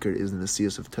 if the Iker is in the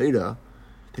Nesias of Torah,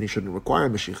 then he shouldn't require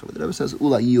Mashiach. But the Rebbe says,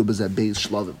 Ula Yiyu B'zeh Beis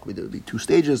Shlavim. There will be two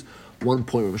stages. One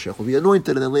point where Mashiach will be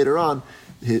anointed, and then later on,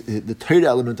 the Torah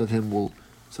element of him will,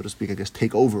 so to speak, I guess,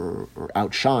 take over or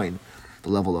outshine the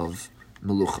level of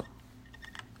Melucha.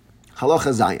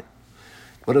 Halacha Zayin.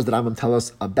 What does the Rambam tell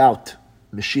us about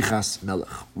Meshichas Melech?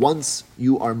 Once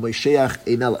you are Mosheach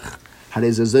a Melech, ad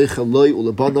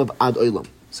olam,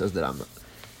 says the Rambam,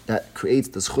 that creates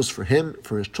the schus for him,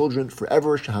 for his children,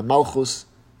 forever. Shahamalchus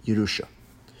Yerusha.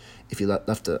 If you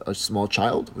left a small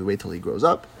child, we wait till he grows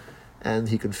up, and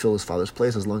he can fill his father's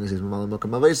place as long as he's Mamala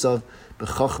Makam Avesav,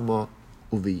 B'chachma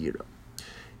Uviyira.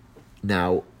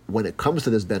 Now, when it comes to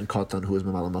this Ben Katan, who is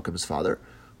Mamala Makam's father,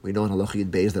 we know in Halacha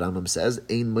Yud Beis that Rambam says,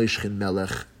 Ein Moishchin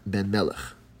Melech Ben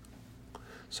Melech.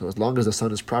 So as long as the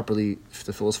son is properly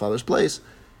to fill his father's place,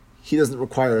 he doesn't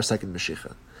require a second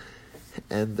Meshicha.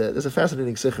 And there's a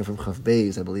fascinating sikha from Chav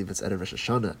Beis, I believe it's Erev Rosh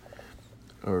Hashanah,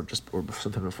 or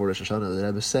sometime before Rosh Hashanah, the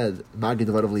Rebbe said, Magi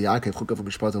Devar of Liyakev Chukav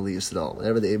Mishpat Li Yisrael.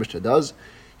 Whatever the Eibishter does,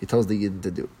 he tells the Yidden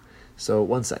to do. So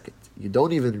 1 second, you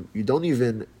don't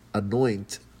even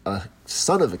anoint a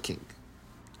son of a king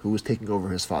who is taking over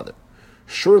his father.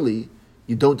 Surely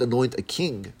you don't anoint a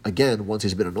king again once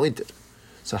he's been anointed.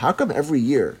 So how come every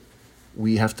year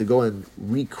we have to go and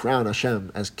re-crown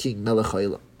Hashem as King Melech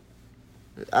HaOlam?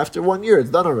 After 1 year, it's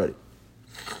done already.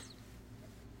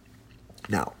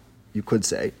 Now, you could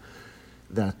say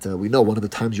that we know one of the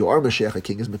times you are Mashiach, a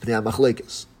king, is Mipnei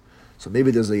HaMachlekes. So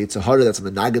maybe there's a Yitzhahara that's in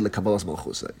the Nagid LeKabbalas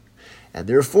Malchusay. And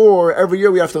therefore, every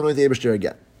year we have to anoint the Eibishter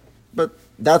again. But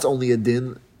that's only a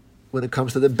din when it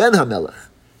comes to the Ben HaMelech.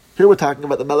 Here we're talking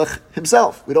about the Melech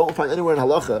himself. We don't find anywhere in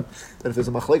Halacha that if there's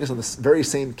a Machlekes on the very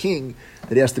same king,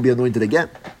 that he has to be anointed again.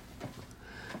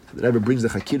 So the Rebbe brings the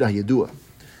Chakira Hayedua,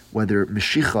 whether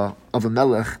Meshicha of a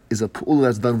Melech is a Pu'ula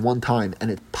that's done one time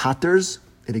and it patters,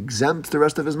 it exempts the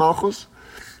rest of his Malchus,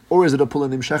 or is it a Pu'ula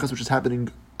Nimshechas which is happening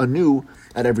anew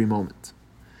at every moment?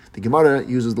 The Gemara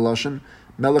uses the Lashon,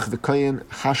 Melech v'koyin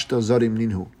hashta zarim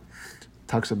ninhu.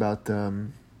 Talks about the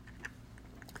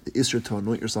Isra to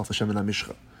anoint yourself Hashem and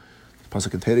Amishcha.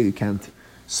 Pasuk in Torah, you can't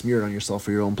smear it on yourself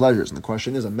for your own pleasures. And the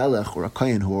question is, a melech or a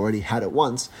kohen who already had it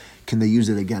once, can they use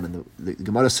it again? And the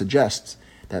Gemara suggests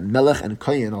that melech and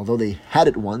kohen, although they had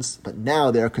it once, but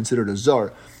now they are considered a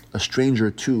zar, a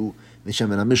stranger to the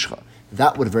Shem and Amishcha.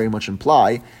 That would very much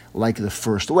imply, like the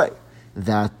first way,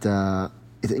 that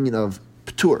it's an of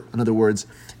p'tur. In other words,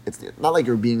 it's not like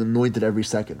you're being anointed every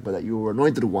second, but that you were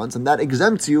anointed once, and that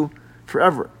exempts you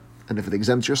forever. And if it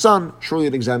exempts your son, surely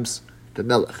it exempts the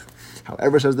melech.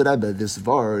 However, says the Rebbe, this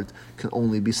vard can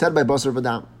only be said by Basar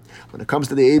Vadam. When it comes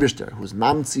to the Eibishter, who's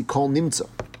Mamtzi Kol Nimtza,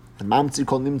 and Mamtzi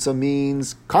Kol Nimtza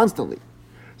means constantly.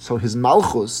 So his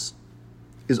Malchus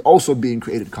is also being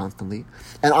created constantly.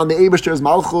 And on the Eibishter's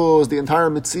Malchus, the entire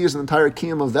Metzias and the entire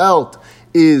Kiyam of Welt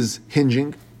is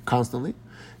hinging constantly.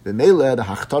 The Mele, the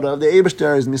Hachtara of the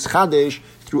Eibishter is Mischadesh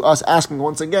through us asking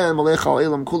once again, Malech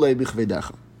Elam Kulei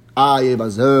Bichvedecha.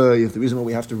 If the reason why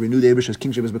we have to renew the Eibishter's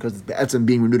kingship is because it's be'etzem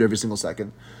being renewed every single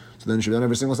second, so then it should be done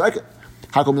every single second.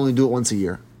 How come we only do it once a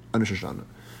year? Under Shoshana.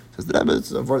 Says the Rebbe,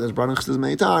 it's a word that's brought in Chassidus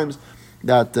many times,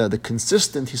 that the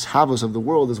consistent hishavos of the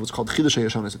world is what's called Chidush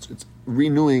HaYashanos. It's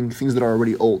renewing things that are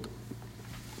already old.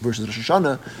 Versus Rosh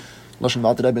Hashanah, Lashon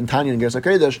Ba'al Rebbe and Tanya and Geras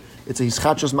HaKodesh, it's a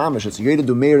hischachos mamash. It's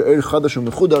Yeredu Meir Er Chadash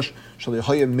U'Mechudash Shal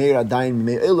Yehoyim Meir Adayin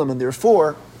Meir Elam, and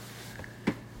therefore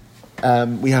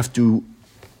we have to,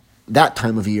 that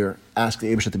time of year, ask the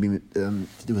Eibishter to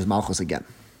do his Malchus again.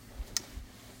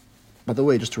 By the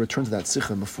way, just to return to that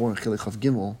Sikha before in Chilek Chav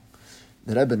Gimel,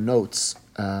 the Rebbe notes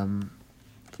from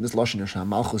this Lashon Yasha,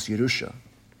 Malchus Yerusha,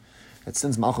 that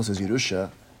since Malchus is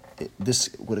Yerusha, this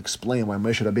would explain why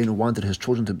Moshe Rabbeinu wanted his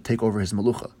children to take over his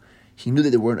Melucha. He knew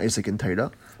that they weren't Isaac and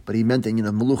Torah, but he meant that,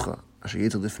 Melucha,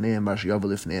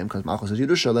 because Malchus is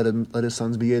Yerusha, let his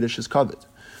sons be Yerish his covet.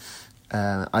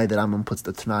 I, the Rambam, puts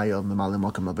the Tanai of Memali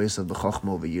Makam Abayis of B'chachma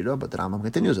over Yira, but the Rambam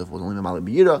continues, if it was only Memali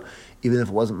B'yira, even if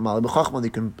it wasn't Memali B'chachma, they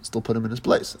can still put him in his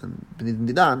place. And B'nidin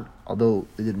Didan, although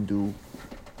they didn't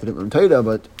learn Torah,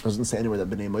 but it doesn't say anywhere that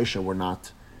B'nai Moshe were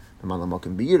not Memali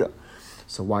Makam B'yira.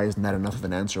 So why isn't that enough of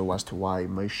an answer as to why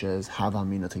Moshe's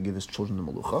Havamina to give his children the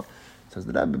Melucha? Says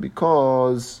the Rebbe,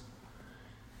 because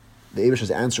the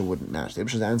Eibishter's answer wouldn't match. The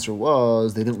Eibishter's answer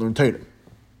was they didn't learn Torah.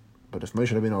 But if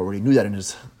Moshe Rabbeinu already knew that in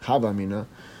his Havamina,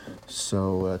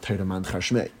 so Torah man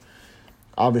Charshmei.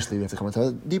 Obviously, we have to come to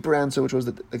a deeper answer, which was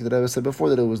that, like the Rebbe said before,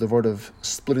 that it was the word of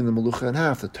splitting the Melucha in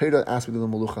half. The Torah aspect of the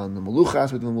Melucha and the Melucha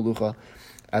aspect of the Melucha,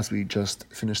 as we just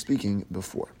finished speaking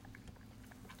before.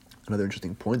 Another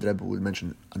interesting point that Rebbe would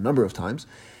mention a number of times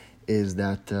is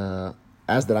that,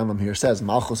 as the Rambam here says,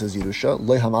 Malchus is Yerusha,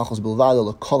 Loi HaMalchus Bilvad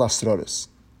Lo Kol Asroris.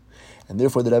 And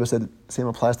therefore, the Rebbe said the same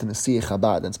applies to Nesiach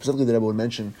Chabad. And specifically, the Rebbe would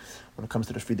mention, when it comes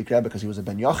to the Frierdiker Rebbe, because he was a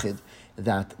Ben Yachid,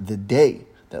 that the day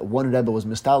that one Rebbe was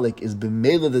Mistalik is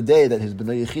B'meila the day that his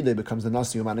B'nai Yechideh becomes the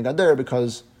Nasi Uman Gader,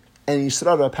 because any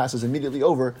Yisrara passes immediately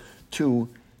over to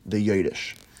the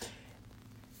Yodesh.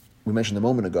 We mentioned a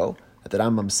moment ago that the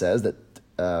Rambam says that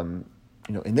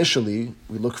initially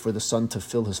we look for the son to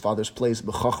fill his father's place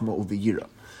b'chachma u'v'yira,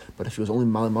 but if he was only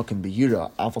malimakim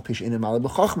b'yira, afal pish inin mali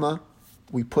b'chachma,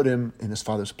 we put him in his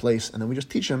father's place, and then we just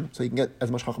teach him so he can get as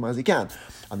much chachma as he can.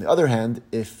 On the other hand,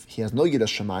 if he has no yiras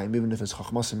shamayim, even if his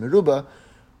chachmas and meruba,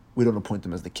 we don't appoint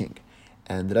him as the king.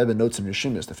 And the Rebbe notes in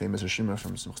Rishimis, the famous Rishimah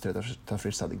from Simchas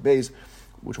Tafresh Tzadik Beis,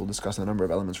 which we'll discuss in a number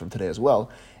of elements from today as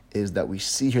well, is that we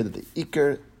see here that the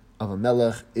ikar of a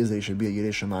melech is that he should be a yirei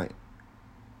shamayim.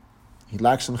 He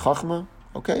lacks in chachma,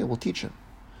 okay, we'll teach him.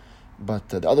 But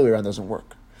the other way around doesn't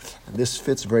work. And this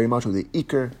fits very much with the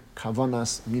ikar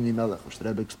kavanas mini melech, which the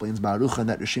Rebbe explains Baruch and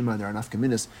that Rishima and the Arnaf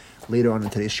Kaminis later on in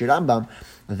today's Shir Rambam,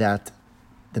 that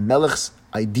the melech's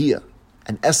idea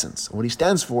and essence, what he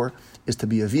stands for, is to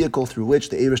be a vehicle through which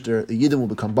the Eibishter, the Yidden will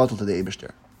become bottled to the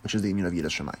Eibishter, which is the union of Yiras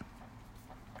Shamayim.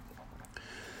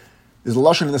 There's a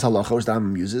lashon in this halacha which the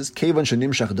Rambam uses. Kevan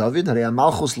shenimshach David harei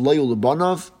malchus lo yul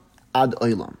lebanav ad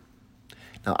olam.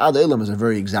 Now, ad olam is a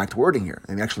very exact wording here.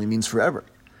 It actually means forever.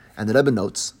 And the Rebbe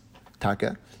notes,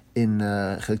 Taka, in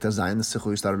Chelik Zayin, the Sichu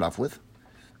we started off with,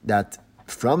 that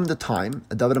from the time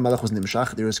David HaMelech was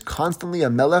nimshach, there is constantly a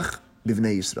melech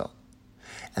b'vnei Yisrael.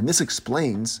 And this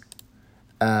explains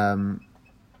an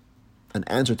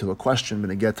answer to a question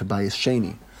when I get to Bayis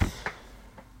Sheni.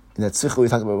 In that Sichu we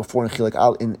talked about before in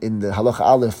the Halacha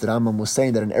Aleph, the Rambam was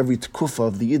saying that in every tkufa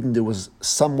of the Yidden there was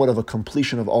somewhat of a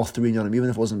completion of all three Inyanim, even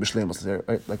if it wasn't B'Shleimus.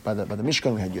 Right? Like by the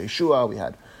Mishkan, we had Yeshua, we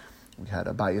had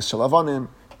a Bayis Shalavanim,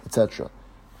 etc.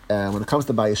 When it comes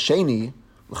to Bayis Sheni,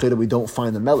 we don't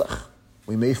find the Melech.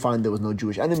 We may find there was no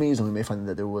Jewish enemies, and we may find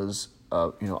that there was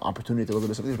opportunity to live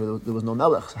with something, but there was no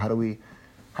Melech. So how do we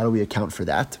account for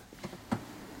that?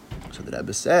 So the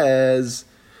Rebbe says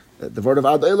that the word of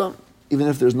Ad Olam, even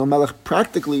if there's no Melech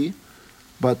practically,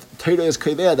 but Torah is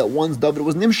kaiveh that once David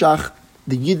was nimshach,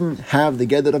 the Yidden have the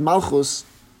Geder of Malchus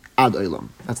Ad Olam.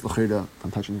 That's the Chayda, if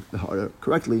I'm touching the Hara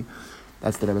correctly,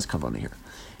 that's the Rebbe's kavanah here.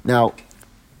 Now,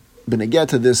 when I get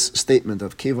to this statement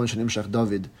of Kevan shenimshach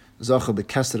David, Zacha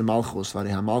bekeser Malchus,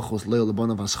 vari ha-Malchus leo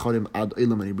lebanav hascharim Ad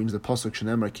Olam, and he brings the pasuk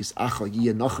shenemar kis acha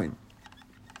yiyeh nachin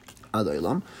Ad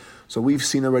Olam. So we've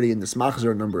seen already in this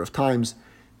machzor a number of times,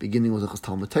 beginning with the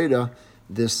Talmud Torah,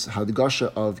 this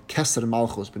hadgasha of Keser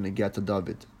Malchus ben get to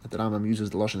David. That the Rambam uses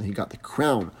the lashon that he got the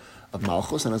crown of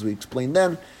Malchus, and as we explained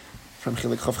then from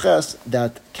Chilik Chavches,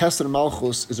 that Keser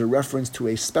Malchus is a reference to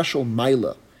a special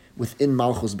maila within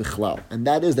Malchus Bichlal, and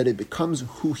that is that it becomes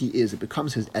who he is. It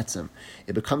becomes his etzem.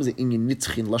 It becomes the inyan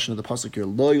nitzchin lashon of the pasuk here,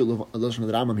 lashon of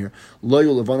the Rambam here, lo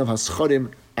yu levanav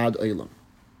hascharim ad olam.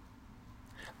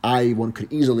 One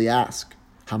could easily ask,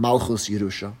 ha-Malchus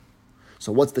Yerusha.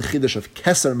 So what's the chiddush of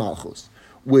Keser Malchus,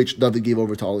 which David gave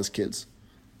over to all his kids?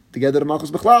 The Geder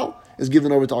Malchus Bechlal is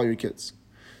given over to all your kids.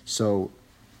 So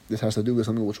this has to do with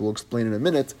something which we'll explain in a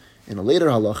minute, in a later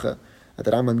halacha, that the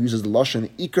Rambam uses the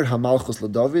lashon Iker ha-Malchus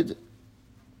LeDavid,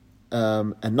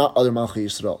 and not other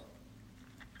Malchus Yisrael.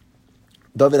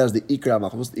 David has the Iker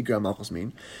ha-Malchus. What's the Iker ha-Malchus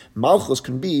mean? Malchus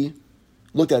can be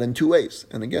looked at in two ways.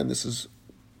 And again, this is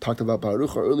talked about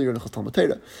Baruch earlier in the Talmud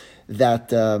Torah,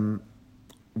 that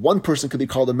one person could be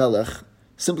called a melech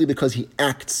simply because he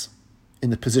acts in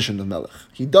the position of melech.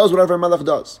 He does whatever a melech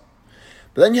does.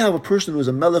 But then you have a person who is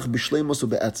a melech b'shleimus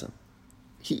u'be'etzem.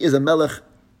 He is a melech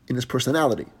in his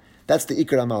personality. That's the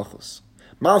Ikar HaMalchus.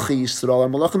 Malchi Yisrael are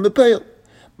malachim b'peil.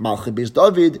 Malchi Beis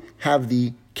David have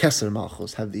the Keser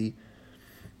Malchus, have the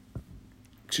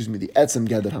etzem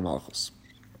Geder HaMalchus.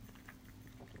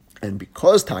 And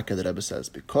because Taka, the Rebbe says,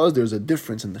 because there's a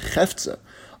difference in the Cheftza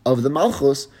of the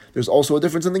Malchus, there's also a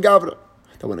difference in the Gavra.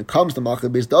 That when it comes to Malchus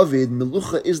Beis David,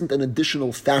 Melucha isn't an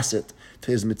additional facet to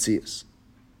his Metzias.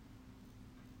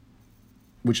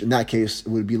 Which in that case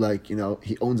would be like,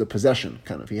 he owns a possession,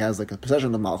 kind of. He has like a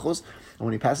possession of Malchus, and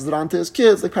when he passes it on to his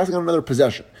kids, like passing on another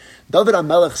possession. David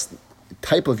HaMelech's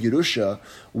type of Yerusha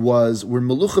was where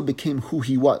Melucha became who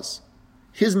he was.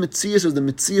 His Metzias is the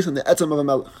Metzias and the Etzem of a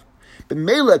Melech. But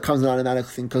Mela comes an automatic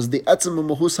thing because the Etzem of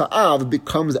Mahus Ha'av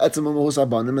becomes the Etzem of Mahus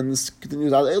Ha'banim, and this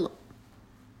continues Ad Elam.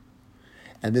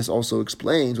 And this also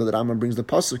explains why the Rambam brings the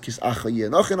pasuk Kis Acha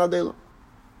Yenochin Ad Elam.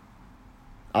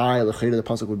 The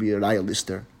pasuk would be a Raya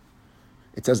Lister.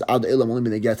 It says Ad Elam only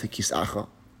when they get to Kis Acha.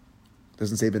 It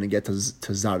doesn't say when they get to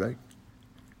Zarek.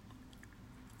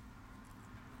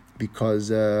 Because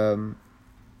in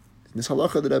this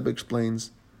halacha, the Rebbe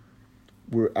explains,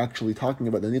 we're actually talking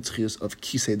about the nitzchias of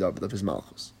Kisei David, of his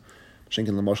Malchus. Shenkin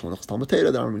Lamashal and Talmud Torah,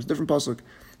 the Rambam brings a different pasuk.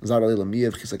 Zar Elam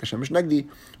Yev Chisek Hashem Mishnegdi.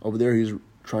 Over there, he's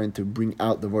trying to bring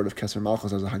out the word of Keser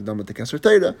Malchus as a Hagdama to Keser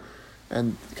Torah.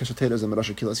 And Keser Torah is a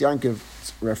Merasha Kilas Yankiv.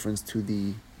 It's a reference to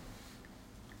the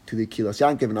Kilas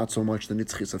Yankiv, and not so much the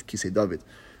nitzchias of Kisei David.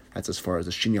 That's as far as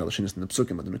the Shinya, the Shinis, and the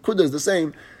Psukim. But the Nekuda is the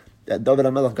same, that David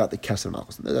HaMelech got the Keser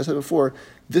Malchus. And as I said before,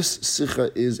 this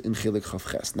Sicha is in Chilik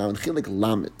Chavches. Now in Chilik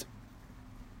Lamed,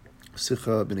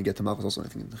 Sicha ben get to Malchus also, I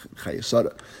think, in Chayei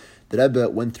Sarah, the Rebbe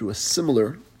went through a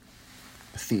similar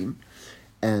theme,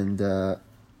 and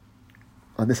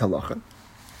on this halacha,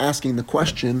 asking the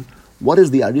question, what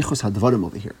is the Arichus Hadvarim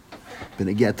over here?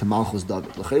 Ben get to Malchus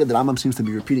David. The Rambam seems to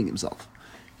be repeating himself.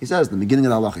 He says, in the beginning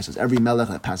of the halacha, he says, every melech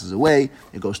that passes away,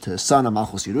 it goes to his son, a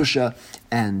Malchus Yerusha,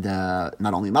 and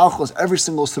not only Malchus, every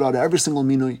single Srada, every single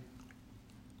Minui.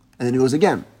 And then he goes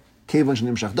again, Kevan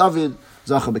Shenimshach David,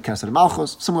 Zacha Bekeser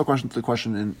Malchus, similar question to the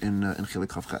question in Chilik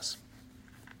Chavches.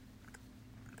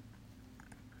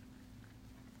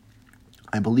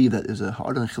 I believe that there's a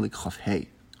hard in Chilik Chavhei,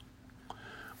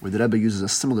 where the Rebbe uses a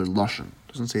similar lashon.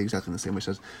 Doesn't say exactly the same way. It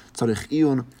says, Tzarich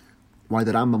Iyun why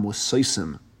the Rambam was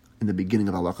soisim in the beginning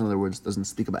of halacha. In other words, doesn't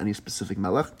speak about any specific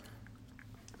melech,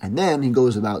 and then he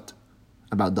goes about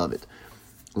David.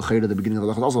 L'chayda, the beginning of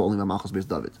halacha is also only about Malchus based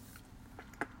David.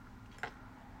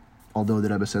 Although the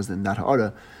Rebbe says in that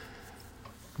ha'ara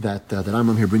that the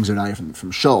Rambam here brings a raya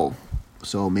from Shaul.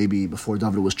 So maybe before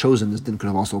David was chosen, this din could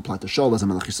have also applied to Shaul as a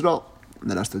Melech Yisrael. And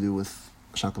that has to do with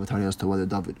Shaka V'Tarya as to whether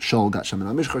Shaul got Shemin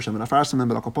HaMishchar, Shemin HaFarasim, and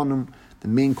Barak Aponim. The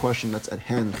main question that's at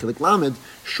hand, Chilik Lamed,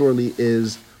 surely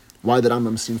is why the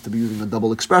Rambam seems to be using a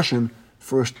double expression,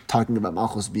 first talking about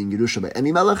Malchus being Yerusha by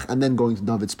any Melech, and then going to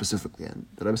David specifically. And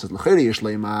the Rebbe says, L'cheri Yesh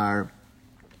Leimar,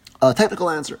 a technical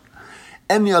answer.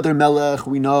 Any other Melech,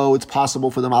 we know it's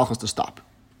possible for the Malchus to stop.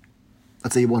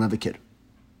 Let's say you won't have a kid.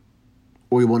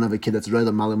 Or you won't have a kid that's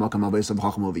Reda Malim Makam Avesa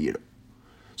B'chacham over Yira.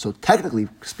 So technically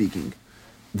speaking,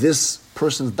 this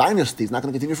person's dynasty is not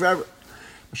going to continue forever.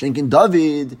 Mashenkin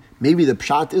David, maybe the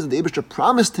pshat is that the Eibishter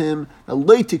promised him that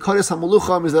Leiti Kares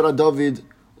HaMalucham is that David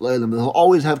Leilam. He'll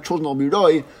always have children al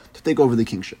Biroi to take over the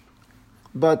kingship.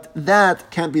 But that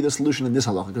can't be the solution in this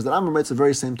halacha, because the Rambam writes the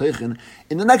very same teichin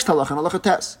in the next halacha, in halacha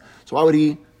tes. So why would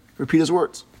he repeat his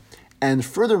words? And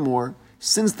furthermore,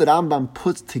 since the Rambam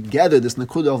puts together this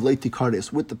Nakuda of Leiti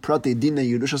Kares with the Prate Dine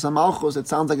Yerushas HaMalchus, it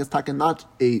sounds like it's taken not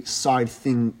a side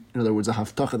thing, in other words, a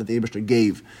haftacha that the Eibishter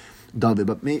gave David,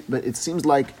 but it seems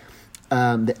like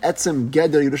the Etzem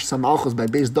Geder Yerushas HaMalchus by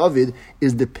base David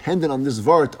is dependent on this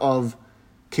vart of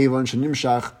Kevan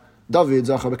Shenimshach David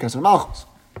Zachar B'Keser Malchus.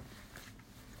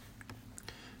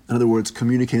 In other words,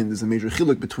 communicating there's a major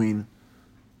chiluk between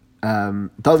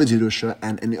David's Yerusha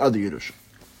and any other Yerusha.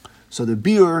 So the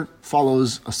beer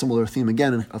follows a similar theme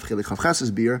again of Chilik Chavches's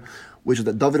beer, which is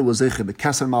that David was Zeiche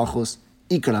B'Keser Malchus,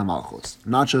 Ikar Malchus,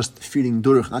 not just feeding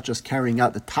Duruch, not just carrying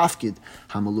out the Tafkid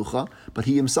HaMalucha, but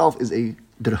he himself is a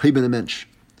Derhei ben Mensch,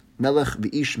 Melech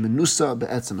V'ish Menusa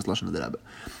Be'etzem, as Lashon of the Rebbe.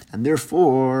 And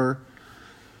therefore,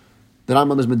 the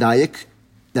Rambam is medayik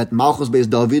that Malchus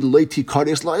based David Leiti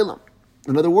Kares La'ilam.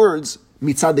 In other words,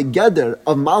 mitzad the geder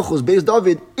of Malchus based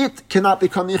David, it cannot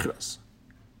become Ichras.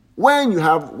 When you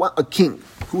have a king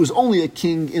who is only a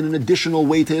king in an additional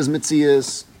way to his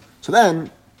mitzias, so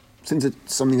then, since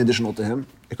it's something additional to him,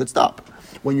 it could stop.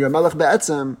 When you're a Melech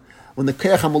Be'etzem, when the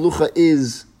Keach HaMalucha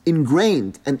is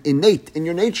ingrained and innate in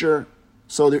your nature,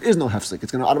 so there is no hefsek.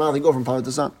 It's going to automatically go from father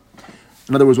to son.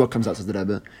 In other words, what comes out, says the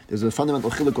Rebbe, there's a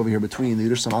fundamental chiluk over here between the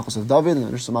Yerush Malchus of David and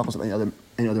the Yerush Malchus of any other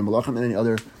Malachim and any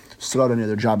other Srad, any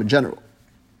other job in general.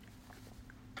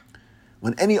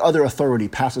 When any other authority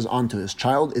passes on to his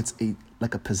child, it's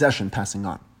like a possession passing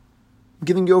on. I'm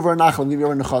giving you over a nachal, I'm giving you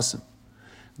over a nechasim.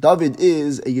 David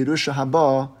is a Yerusha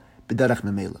Haba b'derech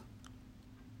memela.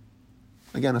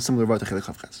 Again, a similar word to Chilik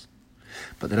Chavches.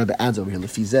 But the Rebbe adds over here,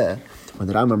 Lefizeh, when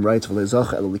the Rambam writes,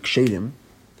 V'lezacha el likshedim,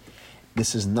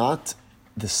 this is not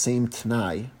the same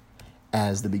Tanai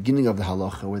as the beginning of the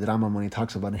halacha, where the Rambam, when he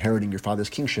talks about inheriting your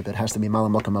father's kingship, it has to be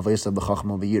Malam Makam Avesa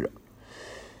B'chachma V'yira.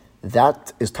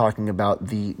 That is talking about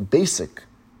the basic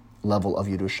level of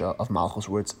Yerusha, of Malchus,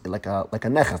 where it's like a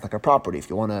nechas, like a property. If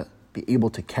you want to be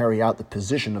able to carry out the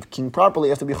position of king properly,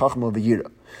 it has to be Chachma V'yira.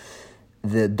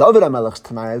 The David HaMelech's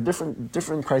Tanai has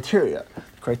different criteria.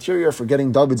 The criteria for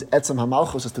getting David's Etzem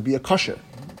HaMalchus is to be a kosher.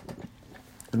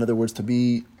 In other words, to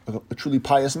be a truly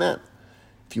pious man.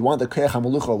 If you want the Keach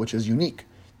HaMalucha, which is unique,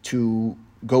 to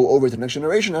go over to the next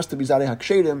generation, it has to be Zarei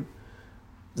HaKshedim.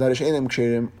 Zarei She'enim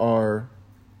Kshedim are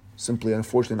simply,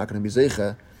 unfortunately, not going to be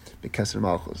Zeiche B'Keser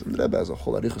Malchus. And the Rebbe has a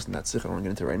whole arichus in that sikha, I don't want to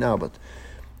get into it right now, but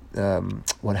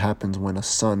what happens when a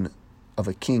son of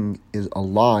a king is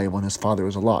alive when his father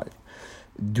is alive?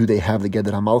 Do they have the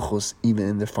Geder HaMalchus even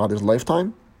in their father's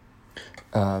lifetime?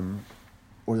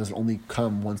 Or does it only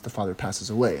come once the father passes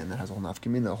away? And that has a whole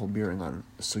nafkamina, a whole bearing on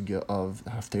the sugya of the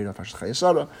Haftarah of Hashach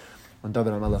Yisara, when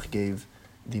David HaMelech gave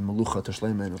the Melucha to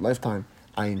Shlomo in his lifetime,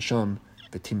 Ayin Sham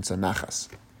V'Timtza Nachas.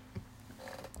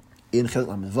 In Chelik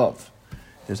Lamed Vav,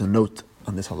 there's a note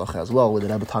on this halacha as well, where the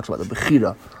Rebbe talks about the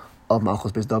Bechira of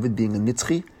Malchus Beis David being a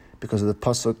Nitzchi, because of the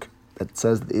pasuk that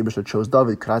says that the Eibishter chose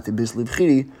David, Krati Bis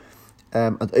Livchiri,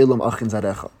 Ad Eilam Achin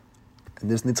Zarecha. And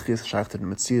this Nitzchi is shaykh to the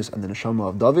Metzius and the Neshama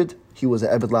of David. He was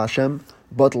a Ebed LaHashem,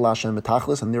 but LaHashem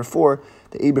Metachlis, and therefore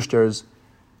the Eibishter's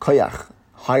Koyach,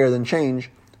 higher than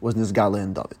change, was Nizgala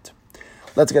in David.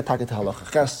 Let's get back to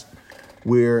Halacha Ches,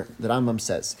 where the Rambam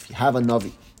says, if you have a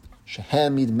Navi,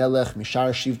 Shehamid Melech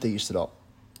Mishar Shivta Yisrael.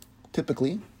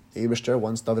 Typically, the Eibishter,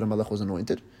 once David HaMelech was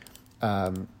anointed,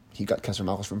 he got Keser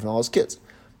Malchus from all his kids.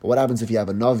 But what happens if you have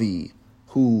a Navi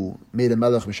who made a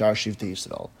Melech Mishar Shivta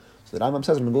Yisrael? So the Rambam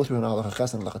says, I'm going to go through an halacha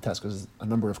ches and halacha tes, because there's a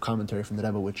number of commentary from the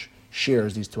Rebbe which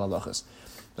shares these two halachas.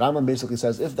 The Rambam basically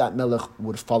says if that melech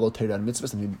would follow Torah and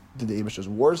mitzvahs and he did the Eibishter's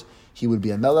wars, he would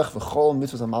be a melech v'chol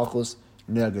mitzvahs malchus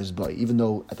ne'agers bay. Even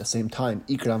though at the same time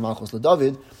ikra malchus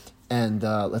leDavid, and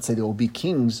let's say there will be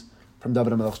kings from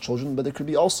David HaMelech's children, but there could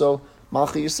be also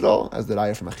Malchi Yisrael, as the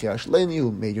Raya from Achia Shleni,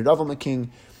 who made Yeravam a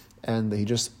king, and he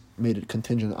just made it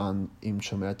contingent on Im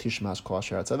Shomer Tishmas Kol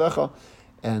Asher Atzavecha.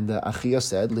 And Achia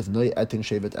said, "Livnoi etin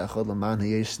shevet echad leman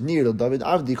hayesh nir David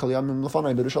Avdi kol yamim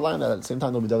lefanai b'Yerushalayim." At the same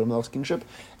time, there will be David HaMelech's kingship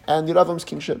and Yeravam's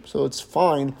kingship. So it's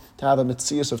fine to have a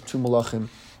mitzias of two malachim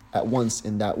at once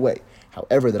in that way.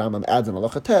 However, the Rambam adds in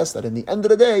Halacha Tes that in the end of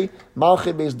the day,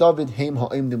 Malchi Beis David heim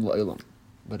ha'imdim la'olam.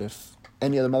 But if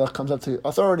any other melech comes up to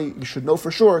authority, you should know for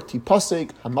sure, Ti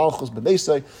pasek hamalchus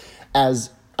bebeisai,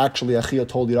 as actually Achia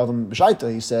told Yeravam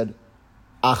b'shaita, he said,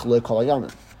 Ach le kol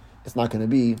hayamim. It's not going to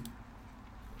be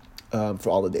for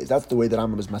all the days. That's the way that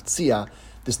Rambam is matzia,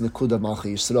 this Nekuda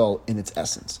Malchi Yisrael in its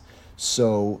essence.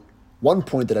 So, one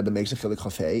point that Rebbe makes in Filik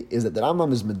Chafei is that the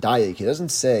Rambam is medayik. He doesn't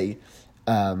say,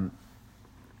 on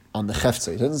the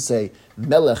Chefza, he doesn't say,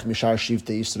 Melech Mishar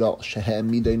Shivtei Yisrael, Shehem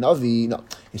Midei Navi. No,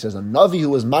 he says, a Navi who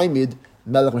was Maimid,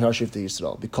 Melech Mishar Shivtei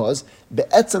Yisrael. Because,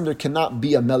 Be'etzem, there cannot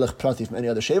be a Melech Prati from any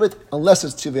other Shevet, unless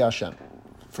it's Tzivei Hashem,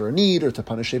 for a need or to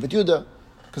punish Shevet Yudah.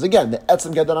 Because again, the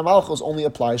Etzem Gedar HaMalchus only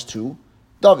applies to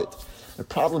David. The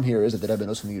problem here is that the Rebbe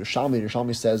knows from the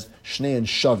Yerushalmi says, Shnei and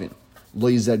Shavin, Lo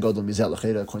Yizeh Godol Mizeh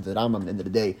L'Cheda, according to the Rambam, at the end of the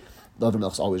day, David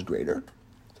HaMelech is always greater.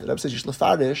 So the Rebbe says, Yish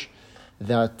Lefarish,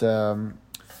 that the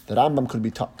Rambam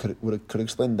could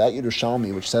explain that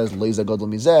Yerushalmi, which says Lo Yizeh Godol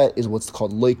Mizeh, is what's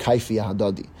called Lo Kaifi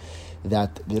Hadadi,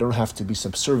 that they don't have to be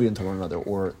subservient to one another,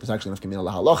 or there's actually enough Kemin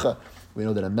Allah Halacha. We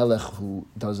know that a Melech who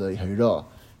does a Hirah,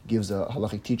 gives a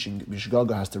halachic teaching,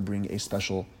 Mishgaga has to bring a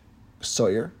special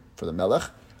soyer for the Melech.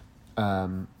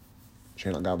 In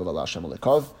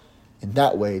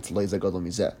that way, it's Leiza Gadol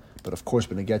Mizeh. But of course,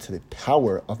 when we get to the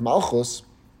power of Malchus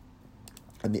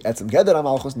and the Etzem Gedar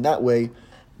Malchus, in that way,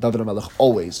 David HaMelech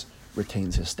always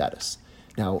retains his status.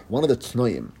 Now, one of the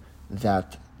Tnoim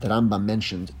that the Rambam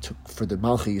mentioned for the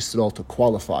Malchi Yisrael to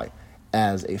qualify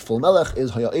as a full Melech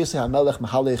is Haya'eseh HaMelech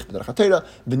Mahalech B'derech HaTorah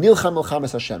V'nilcham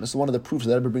Milchames Hashem. This is one of the proofs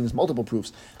that Rebbe brings multiple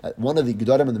proofs that one of the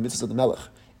Gedarim and the mitzvahs of the Melech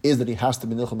is that he has to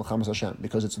be Nilcham Milchames Hashem,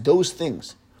 because it's those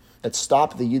things that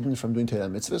stop the Yidden from doing Torah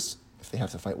mitzvahs if they have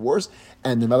to fight wars,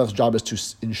 and the Melech's job is to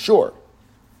ensure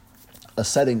a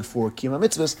setting for Kiyum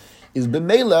mitzvahs. Is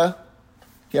b'meila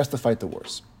he has to fight the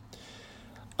wars.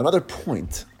 Another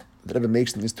point that Rebbe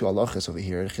makes in these two halachas over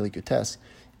here, Chilik Yutes,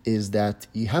 is that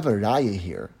you have a raya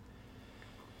here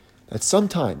that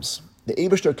sometimes the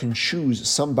Eibishter can choose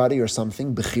somebody or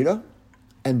something, bechira,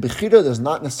 and bechira does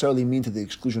not necessarily mean to the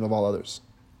exclusion of all others,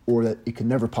 or that it can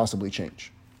never possibly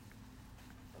change.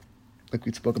 Like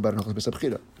we spoke about in Hilchos Beis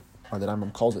Bechira, or the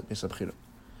Rambam calls it Beis Bechira.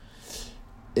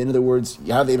 In other words,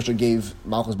 you have the Eibishter gave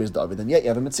Malchus Beis David, and yet you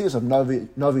have a Metzias of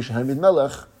Navi Shehem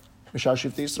Melech, Mishar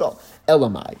Shivtei Yisrael.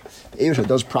 Elamai. The Eibishter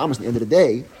does promise at the end of the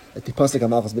day that the Pasuk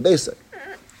HaMalchus B'Beisei,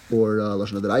 or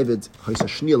Lashon HaDavid, Hoysa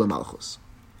Shniel HaMalchus.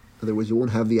 In other words, you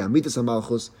won't have the Amitas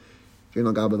HaMalchus,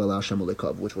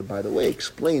 which would, by the way,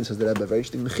 explain, says the Rebbe, very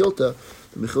interesting Mechilta.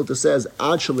 The Mechilta says,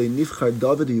 Ad shalei nivchar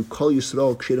David you call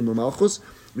Yisrael kshirim l'malchus,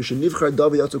 mishen nivchar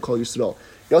David yatzu kol Yisrael.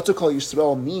 Yatzu kol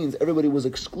Yisrael means everybody was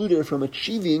excluded from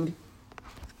achieving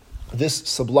this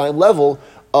sublime level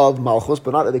of malchus,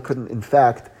 but not that they couldn't, in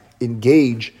fact,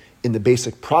 engage in the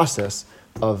basic process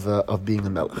of being a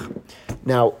melech.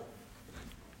 Now,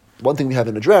 one thing we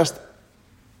haven't addressed,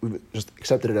 we've just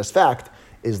accepted it as fact,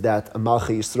 is that a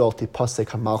Malchi Yisrael tipasek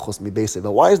hamalchus mibesei.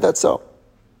 But why is that so?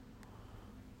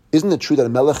 Isn't it true that a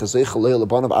melech is zeichel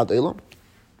lebanav ad elam?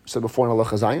 Said before in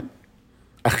Halacha Zayin.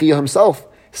 Achia himself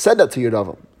said that to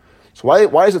Yeravam. So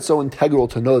why is it so integral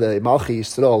to know that a Malchi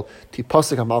Yisrael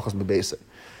tipasek hamalchus mibesei?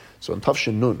 So in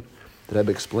Tafshin Nun, the Rebbe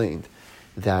explained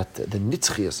that the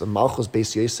nitzchias of Malchus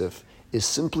Beis Yosef is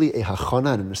simply a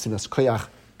hachana and a nesinas koyach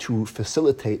to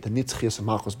facilitate the nitzchias of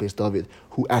Malchus Beis David,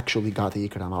 who actually got the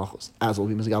Yikar HaMalchus, as will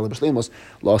be Mizgal B'Shleimos,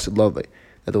 Lasid Lavei,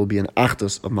 that there will be an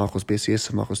Achdus of Malchus Beis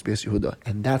Yosef, Malchus Beis Yehuda.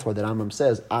 And that's why the Rambam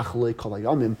says, Achlei Kol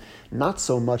Hayamim, not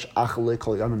so much Achlei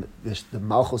Kol Hayamim, the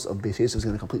Malchus of Beis Yosef is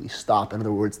going to completely stop, in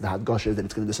other words, the Hadgasha, that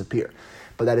it's going to disappear.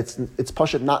 But that it's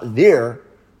Pashat not there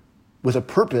with a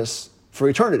purpose for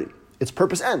eternity. Its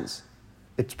purpose ends.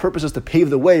 Its purpose is to pave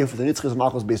the way for the Nitzchis of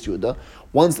Malchus Beis Yehuda,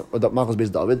 Malchus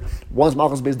Beis David. Once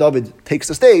Malchus Beis David takes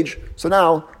the stage, so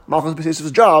now Malchus Beis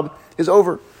Yosef's job is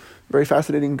over. Very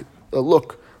fascinating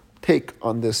take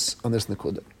on this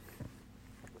Nekuda.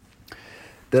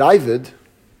 The Ravid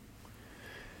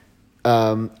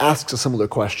asks a similar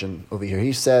question over here.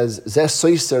 He says, "Zeh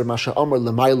soiser masha amar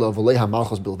l'mayla v'leha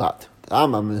Malchus bildat." The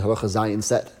Rambam in Halacha Zayin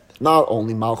said, Not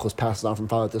only Malchus passes on from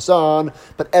father to son,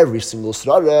 but every single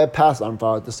Srara passes on from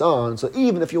father to son. So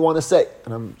even if you want to say,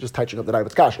 and I'm just touching up the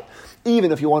Rabbit's Kasha,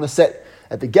 even if you want to say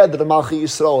that the Ged of the Malchi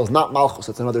Yisrael is not Malchus,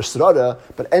 it's another Srara,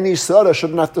 but any Srara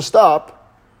shouldn't have to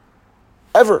stop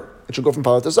ever. It should go from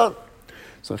father to son.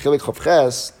 So in Chilik Chof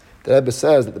Ches, the Rebbe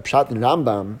says that the Pshat in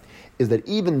Rambam is that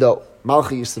even though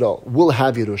Malchi Yisrael will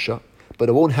have Yerusha, but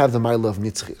it won't have the Ma'ila of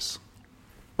Nitzchis.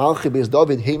 Malchi Beis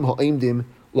David heim ha'imdim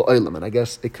lo'olam. And I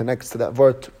guess it connects to that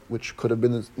vart, which could have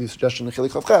been the suggestion in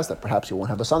Chilik Chof Ches, that perhaps you won't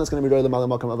have a son that's going to be Ro'elam Malem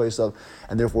Makam Avayisov,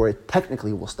 and therefore it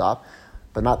technically will stop,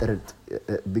 but not that it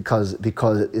because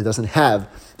it doesn't have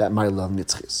that Ma'ila of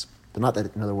Nitzchis. But not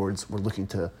that, in other words, we're looking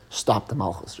to stop the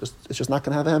Malchus. It's just not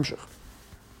going to have a Hemshech.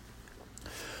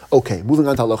 Okay, moving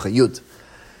on to Halacha Yud.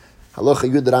 Halacha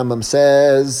Yud, the Rambam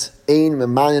says, Ein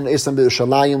memanin esam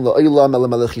b'Yerushalayim lo'olam el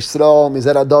melech Yisrael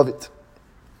mizera David.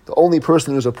 The only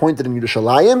person who is appointed in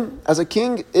Yerushalayim as a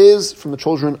king is from the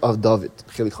children of David.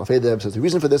 Chilik Chafei says the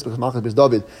reason for this, because Malchus Beis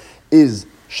David is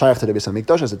Shaykh to the Beis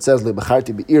HaMikdash, as it says,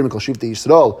 Le'bacharti be'ir mikol shivtei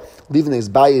Yisrael, livnei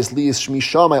bayis liyis shmi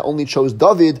sham, I only chose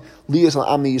David, liyis al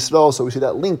ami Yisrael. So we see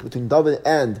that link between David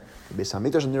and the Beis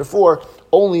HaMikdash, and therefore,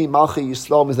 only Malchi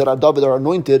Yisrael, Mizera David, are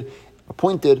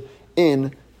appointed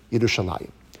in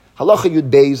Yerushalayim. Halacha Yud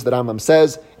Beis, the Rambam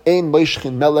says, Ein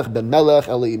moishchin melech ben melech,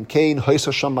 eleim kain,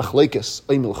 hoisa sham machlekes,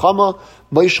 ein milchama,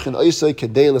 moishchin oisei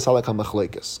kedei l'salek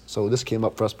ha-machlekes. So this came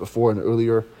up for us before in an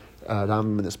earlier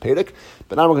Rambam in this Perek,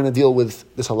 but now we're going to deal with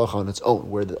this halacha on its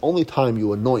own, where the only time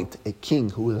you anoint a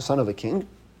king who is a son of a king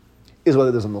is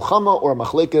whether there's a milchama or a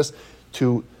machlekes,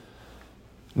 to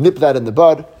nip that in the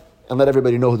bud and let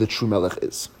everybody know who the true melech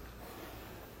is.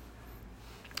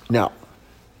 Now,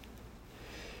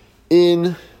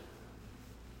 in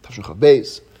Tafshin Chav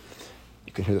Beis,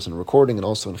 you can hear this in a recording, and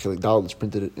also in Chilik Dal, it's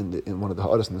printed in one of the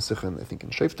Ha'aras in the Sichen, I think in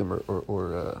Sheftim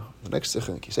or the next Sichen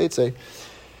in Kiseitze,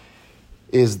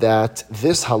 is that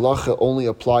this halacha only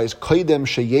applies Koidem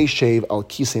Sheyeshev al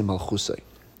Kisei Malchusei.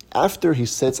 After he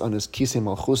sits on his Kisei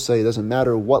Malchusei, it doesn't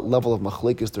matter what level of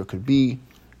machlekes there could be.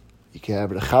 You can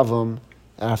have Rechavam,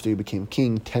 after he became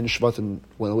king, 10 Shvatim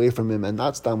went away from him, and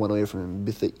not Stam went away from him.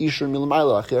 Bitha Ishur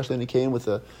Milmayla, Achiyash came with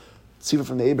a Tziva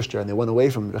from the Eibishter, and they went away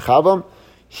from Rechavam.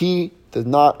 He did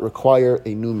not require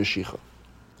a new Meshicha.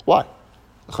 Why?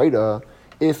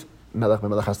 If Melech Ben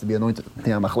Melech has to be anointed,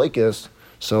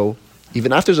 so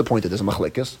even after he's appointed as a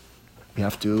machlekes, you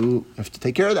have to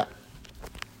take care of that.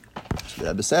 So the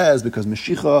Rebbe says, because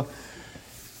Meshicha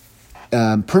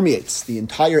permeates the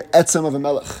entire etzem of a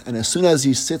melech, and as soon as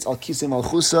he sits al kisei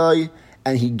malchusai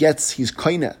and he's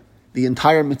koine, the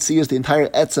entire mitzias, the entire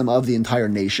etzem of the entire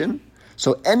nation.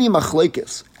 So any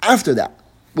machlekes after that,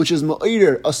 which is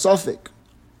ma'ir, a suffix,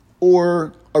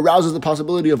 or arouses the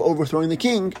possibility of overthrowing the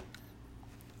king,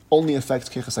 only affects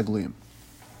keches hagluyim.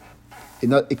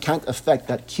 It can't affect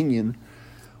that kinyan,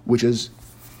 which is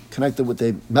connected with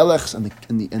the melechs and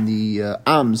the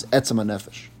ams etzem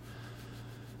hanefesh.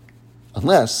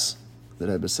 Unless the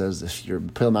Rebbe says if you're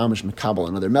pel mamish mekabel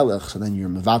another melech, so then you're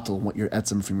mevatel what your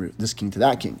etzem from this king to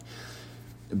that king.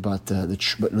 But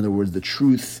in other words, the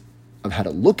truth of how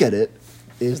to look at it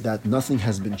is that nothing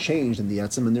has been changed in the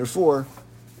etzem, and therefore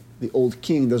the old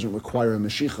king doesn't require a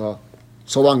meshicha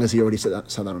so long as he already sat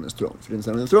down on his throne. If he didn't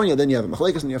sit on the throne yet, then you have a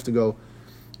machlekes, and you have to go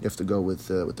with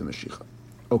the meshicha.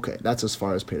 Okay, that's as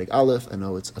far as Perek Aleph. I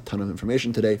know it's a ton of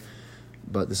information today,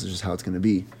 but this is just how it's going to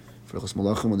be. For Chos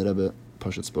Malachim, when the Rebbe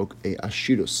Pashat spoke a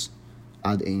Ashirus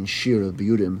ad ein shir of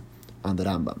Biyudim on the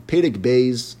Rambam. Perek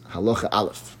Beis Halacha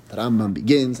Aleph. The Rambam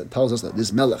begins and tells us that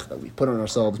this melech that we put on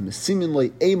ourselves, Mesimin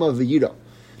loy ema v'yira,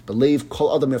 believe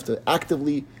kol adam, we have to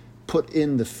actively put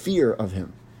in the fear of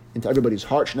him into everybody's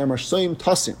heart. Shneimar soim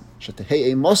tasim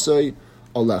shetehei emasoi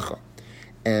alecha.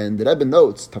 And the Rebbe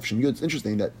notes, Tafshin Yud, it's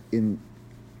interesting that in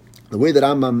the way that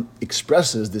Rambam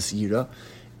expresses this yira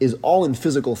is all in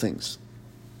physical things.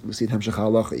 We see it Hemshech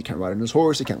HaHalacha. He can't ride on his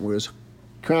horse, he can't wear his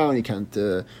crown, he can't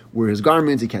wear his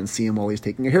garments, he can't see him while he's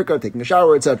taking a haircut, taking a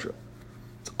shower, etc.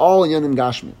 It's all in Yanim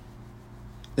Gashmi.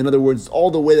 In other words, it's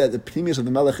all the way that the pnimius of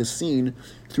the Melech is seen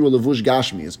through a levush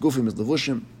Gashmi. His gufim is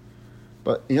levushim.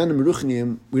 But in Yanim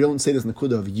Ruchniim, we don't say this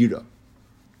nekuda of yira.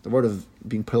 The word of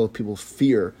being people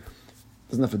fear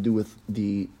doesn't have to do with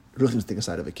the ruchnistic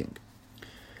side of a king.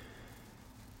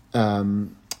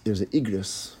 There's an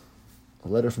Igris, a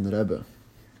letter from the Rebbe,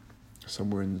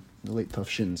 somewhere in the late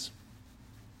Tafshins,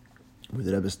 where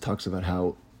the Rebbe talks about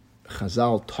how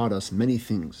Chazal taught us many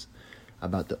things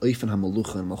about the Oifen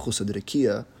HaMalucha and Malchusa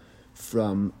Derekia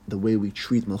from the way we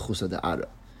treat Malchusa De'ara.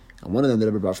 And one of them the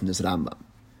Rebbe brought from this Rambam.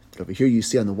 But over here you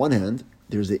see on the one hand,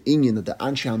 there's the inyan that the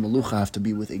Anshe HaMalucha have to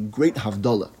be with a great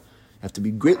Havdalah, have to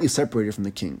be greatly separated from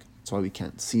the king. That's why we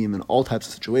can't see him in all types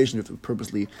of situations. We have to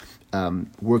purposely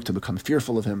work to become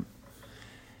fearful of him.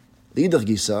 The Idach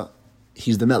Gisa,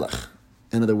 he's the Melech.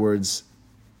 In other words,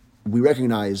 we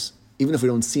recognize, even if we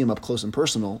don't see him up close and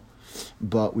personal,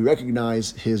 but we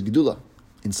recognize his Gedula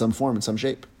in some form, in some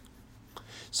shape.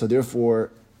 So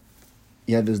therefore,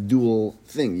 you have this dual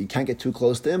thing. You can't get too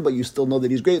close to him, but you still know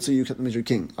that he's great, so you accept him as your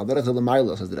king. Says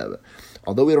the Rebbe.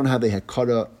 Although we don't have a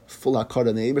Hakara, full Hakara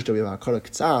in the Eibishter, we have a Hakara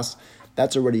K'tzas,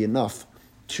 that's already enough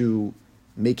to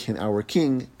make him our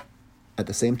king. At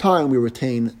the same time, we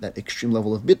retain that extreme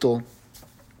level of bittul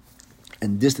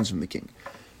and distance from the king.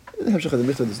 In the Hemshech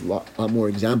HaMitzvah, there's a lot more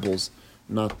examples,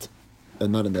 not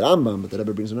in the Rambam, but the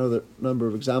Rebbe brings another number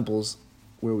of examples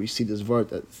where we see this vart,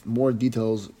 that more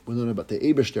details we learn about the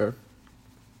Eibishter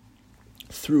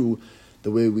through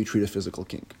the way we treat a physical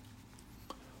king.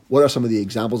 What are some of the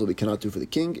examples that we cannot do for the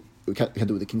king? We can't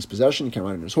do with the king's possession. You can't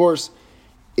ride on his horse.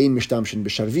 Ein mishtamshin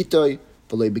b'sharvitoi,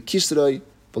 v'lei b'kisroi,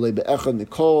 v'lei be'echad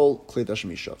nikol, klei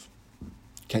tashmishav.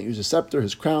 Can't use his scepter,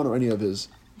 his crown, or any of his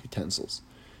utensils.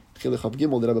 Chilei Chav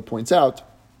Gimel, the Rebbe points out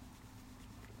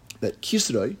that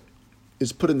kisroi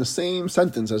is put in the same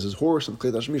sentence as his horse and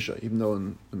klei tashmisha, even though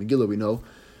in the Megillah we know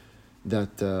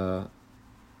that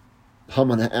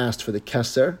Haman asked for the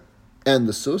keser and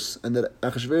the sus, and that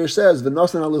Achashverosh says,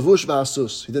 "V'nasan halevush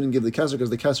v'asus." He didn't give the keser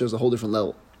because the keser is a whole different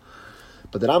level.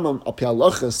 But the Rambam al pi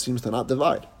halachas seems to not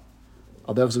divide.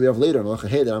 Al pi we have later in Halacha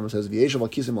Hey, the Rambam says, "V'yeshav al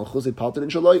kisim al chuzei paltin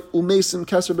shaloi umesim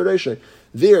keser bereishay."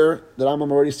 There, the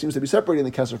Rambam already seems to be separating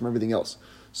the keser from everything else.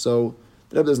 So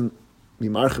the Rebbe doesn't be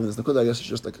marchiv in this nakuda. I guess it's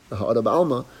just like a ha'ara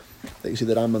ba'alma that you see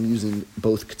the Rambam using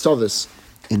both ketzavis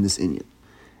in this inyan.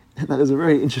 And that is a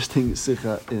very interesting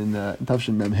sikha in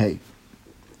Tavshin Mem Hey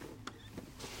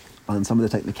on some of the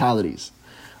technicalities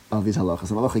of these halachas.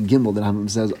 And Halacha Gimel, the Rambam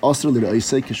says, "Asr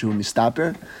l'reisei kishu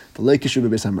mistaper, v'lei kishu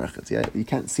bebeis hamerchatz." Yeah, you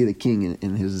can't see the king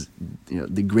in his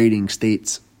degrading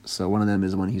states. So one of them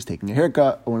is when he's taking a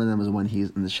haircut, or one of them is when he's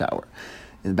in the shower,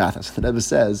 in the bathhouse. So the Rebbe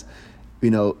says,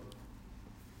 in the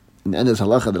end of this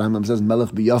halacha, the Rambam says,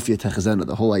 "Melech b'yafia techazena."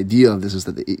 The whole idea of this is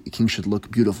that the king should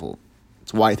look beautiful.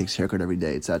 It's why he takes a haircut every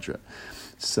day, etc.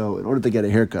 So in order to get a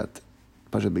haircut,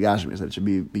 Pashat Begashmi said it should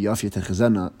be b'yafia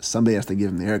techazena. Somebody has to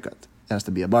give him the haircut. It has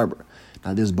to be a barber.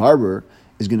 Now this barber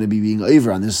is going to be being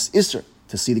over on this Isser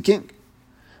to see the king.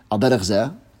 Al derech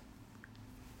zeh,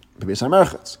 b'beis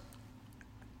hamerchatz.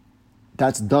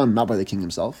 That's done not by the king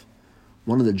himself.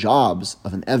 One of the jobs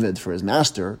of an Eved for his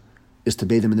master is to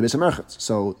bathe him in the Beis HaMerchatz.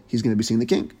 So he's going to be seeing the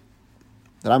king.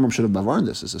 The Rambam should have bavarned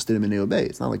this. It's a stirim in Neobei.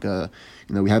 It's not like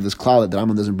we have this cloud that the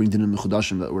Rambam doesn't bring dinim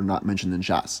mechudashim that were not mentioned in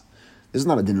Shas. This is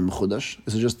not a dinim mechudash.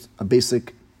 This is just a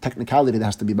basic technicality that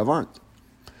has to be bavarned.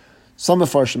 Some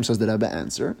Mefarshim, says the Rebbe,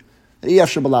 answer,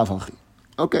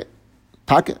 okay,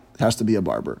 take it has to be a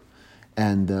barber.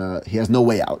 And he has no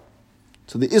way out.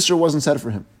 So the Isser wasn't set for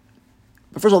him.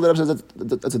 But first of all, the Rebbe says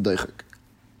that's a doichik.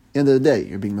 At the end of the day,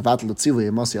 you're being mevatel l'tzivli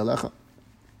yemasi alecha.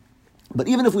 But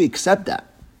even if we accept that,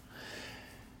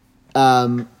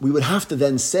 we would have to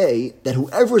then say that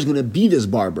whoever is going to be this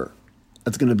barber,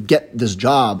 that's going to get this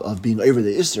job of being over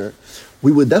the Isser,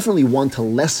 we would definitely want to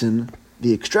lessen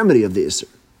the extremity of the Isser.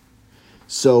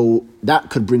 So that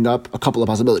could bring up a couple of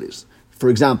possibilities. For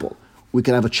example, we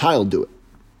could have a child do it.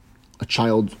 A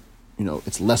child,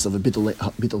 it's less of a bitul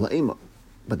ha'ema.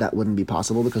 But that wouldn't be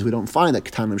possible because we don't find that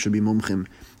Ketanim should be mumchim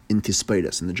in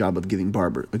tispeidas, in the job of giving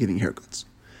haircuts.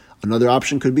 Another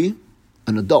option could be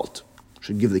an adult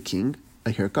should give the king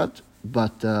a haircut,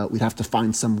 but we'd have to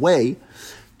find some way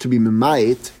to be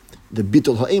memayit the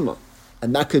bitul ha'ema.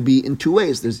 And that could be in two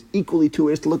ways. There's equally two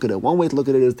ways to look at it. One way to look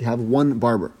at it is to have one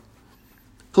barber.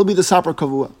 He'll be the sapar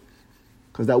kavua,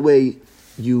 because that way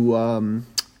you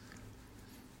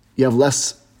have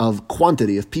less of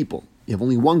quantity of people. You have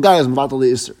only one guy as Mavatal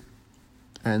Isser.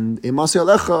 And Imasi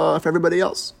Alecha for everybody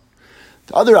else.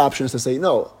 The other option is to say,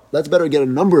 no, let's better get a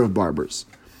number of barbers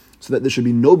so that there should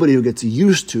be nobody who gets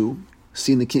used to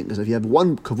seeing the king. Because if you have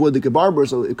one Kavudik barber,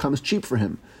 so it comes cheap for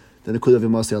him, then it could have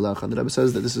Imasi Alecha. And the Rebbe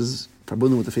says that this is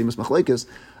forbidden with the famous Machlekes,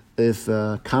 if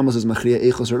Kamas is Machriya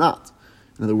Eichos or not.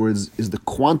 In other words, is the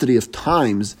quantity of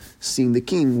times seeing the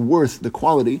king worth the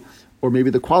quality, or maybe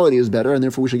the quality is better, and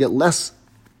therefore we should get less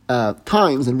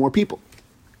times and more people.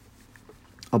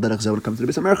 Al derech zeh when it comes to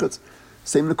the Beis HaMerchatz.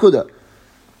 Same nekuda.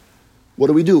 What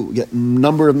do? We get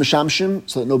number of mishamshim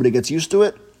so that nobody gets used to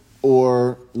it,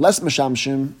 or less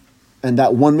mishamshim, and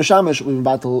that one mishamish we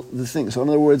battle the thing. So in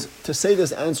other words, to say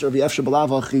this answer of Yefshe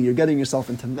B'Lav, you're getting yourself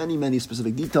into many, many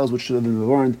specific details which should have been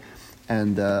learned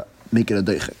and make it a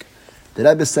doichik. The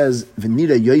Rebbe says,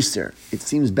 V'nira yoser, it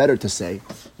seems better to say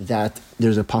that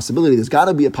there's got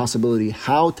to be a possibility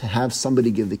how to have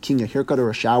somebody give the king a haircut or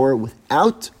a shower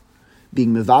without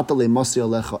being mevatel le'masi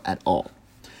alecha at all.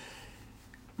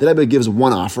 The Rebbe gives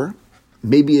one offer.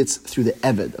 Maybe it's through the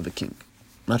eved of a king.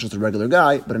 Not just a regular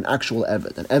guy, but an actual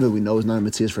eved. An eved we know is not a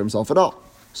mitzvah for himself at all.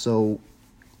 So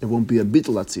there won't be a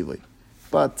bittul atzivui.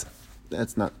 But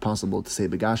that's not possible to say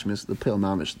begashmis, the pil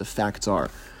mamish. The facts are,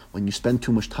 when you spend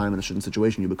too much time in a certain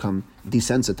situation, you become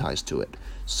desensitized to it.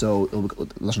 So,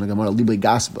 Lashon HaGemara, libay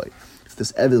gasbay. If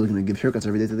this eved is going to give haircuts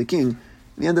every day to the king, at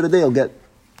the end of the day, he'll get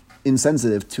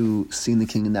insensitive to seeing the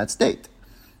king in that state.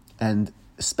 And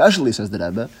especially, says the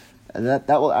Rebbe,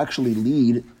 that will actually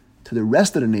lead to the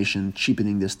rest of the nation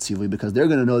cheapening this tzivui, because they're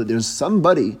going to know that there's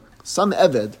somebody, some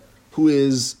eved, who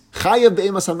is chayav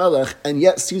be'emas hamelech, and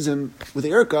yet sees him with a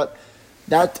haircut.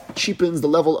 That cheapens the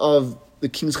level of the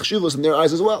king's cheshivos in their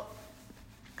eyes as well.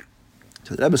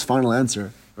 So the Rebbe's final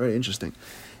answer, very interesting,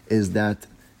 is that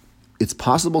it's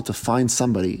possible to find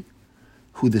somebody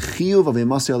who the chiyuv of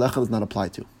Eimasi Alecha does not apply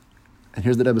to. And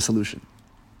here's the Rebbe's solution.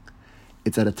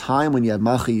 It's at a time when you have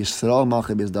Malchi Yisrael,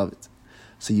 Malchi Beis David.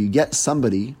 So you get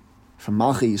somebody from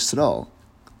Malchi Yisrael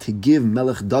to give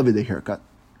Melech David a haircut,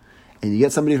 and you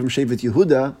get somebody from Shevet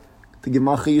Yehuda to give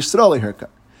Malchi Yisrael a haircut.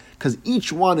 Because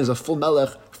each one is a full Melech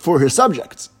for his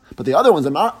subjects. But the other ones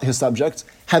that are not his subjects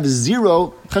have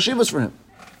zero chashivas for him.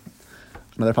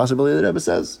 Another possibility the Rebbe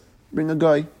says, bring a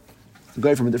guy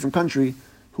from a different country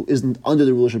who isn't under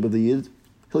the rulership of the Yid.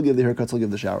 He'll give the haircuts, he'll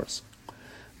give the showers.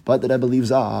 But the Rebbe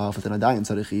leaves off with an adayin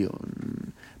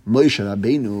tzarechiyun. Moshe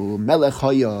Rabbeinu, Melech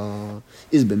Haya,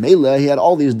 is b'meila, he had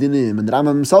all these dinim, and the Rambam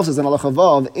himself says in Halacha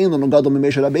Vav, Ein lo gadol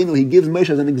Moshe Rabbeinu, he gives Moshe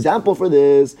as an example for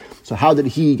this. So how did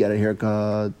he get a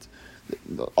haircut?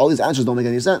 All these answers don't make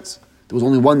any sense. There was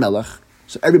only one Melech,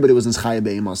 so everybody was in Chaya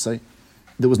Be'emasai.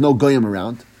 There was no goyim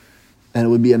around, and it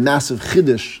would be a massive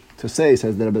chiddush to say,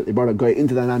 says that they brought a goy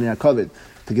into the Anani HaKavod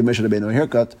to give Moshe Rabbeinu a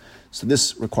haircut. So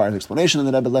this requires explanation, and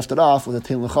the Rebbe left it off with a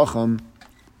Tein L'Chacham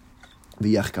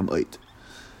v'yachkam oit.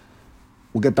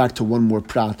 We'll get back to one more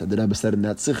prat that the Rebbe said in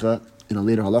that Sikha in a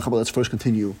later halacha, but let's first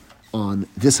continue on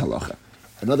this halacha.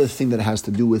 Another thing that has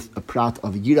to do with a prat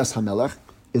of Yiras HaMelech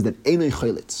is that Einei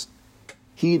Cholitz.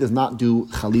 He does not do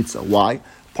chalitza. Why?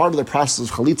 Part of the process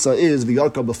of chalitza is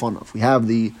v'yarka b'fanav. We have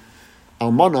the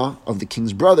almana of the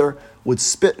king's brother would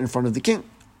spit in front of the king.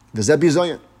 V'zeh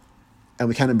bizoyin. And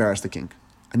we can't embarrass the king.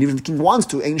 And even if the king wants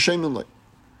to, ein sheimin loi.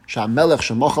 Sha'melech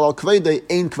shemochel al kveidei,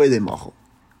 ein kveidei mochel.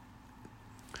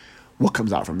 What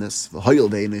comes out from this? V'hoyel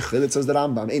ve'einei chalitza, says the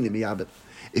Rambam, einei miyabed.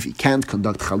 If he can't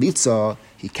conduct chalitza,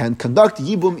 he can't conduct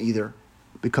yibum either.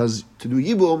 Because to do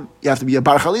yibum, you have to be a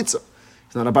bar chalitza.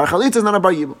 It's not a bar chalitza, it's not a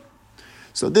bar yibum.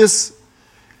 So this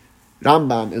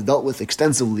Rambam is dealt with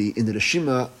extensively in the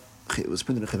Rishima. It was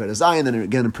printed in Cheved Zayin, and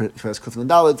again in Cheved Kufan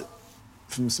Dalet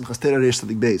from Simchas Torah Reish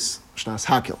Tzadik Beis, Shnas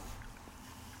Hakel.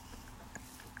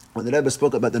 When the Rebbe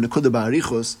spoke about the Nekuda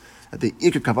Ba'arichos, that the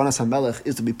Iker Kavanas HaMelech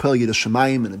is to be Pel Yidus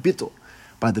Shemayim and a Bittul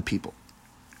by the people.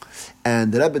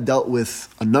 And the Rebbe dealt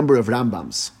with a number of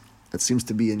Rambams that seems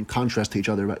to be in contrast to each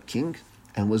other about king,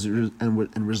 and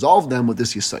resolved them with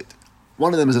this Yesod.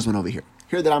 One of them is this one over here.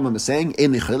 Here the Rambam is saying,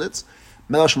 Ein Lichelitz,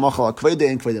 Melech Shemachal HaKveidei,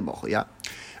 Ein Kveidei Mochel. Yeah.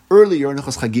 Earlier in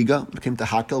Nechos Chagiga, when it came to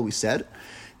Hakel, we said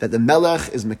that the Melech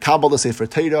is Mekabal the Sefer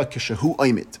Torah Kishahu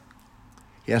Oimit.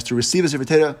 He has to receive the Sefer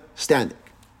Torah standing.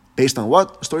 Based on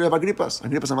what? The story of Agrippas.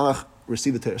 Agrippas HaMelech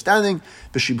received the Torah standing,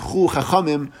 V'shibchu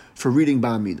Chachamim for reading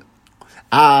Ba'amidah.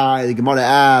 The Gemara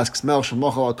asks, Melech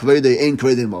Shemachal HaKveidei, Ein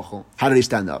Kveidei Mochel. How did he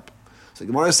stand up? So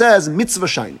the Gemara says, Mitzvah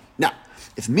Shiny. Now,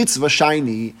 if mitzvah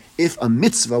shiny, if a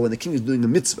mitzvah, when the king is doing a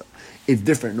mitzvah, it's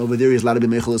different. And over there he's allowed to be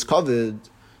meichel is covered.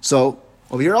 So,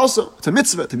 over here also, it's a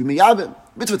mitzvah to be miyabim,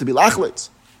 mitzvah to be lachlitz.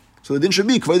 So the din should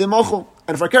be kveidei mochel.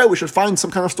 And if I care, we should find some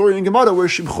kind of story in Gemara where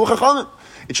shibchu chachamim.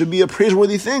 It should be a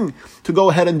praiseworthy thing to go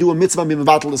ahead and do a mitzvah and be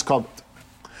mevatel is covered.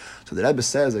 So the Rebbe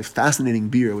says a fascinating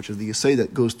beer, which is the Yesod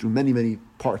that goes through many, many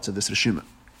parts of this Rishima.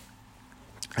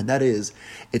 And that is,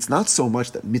 it's not so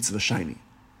much that mitzvah shiny.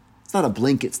 It's not a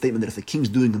blanket statement that if the king's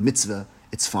doing a mitzvah,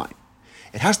 it's fine.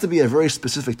 It has to be a very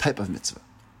specific type of mitzvah.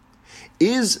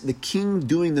 Is the king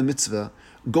doing the mitzvah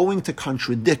going to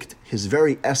contradict his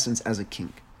very essence as a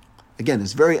king? Again,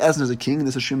 his very essence as a king,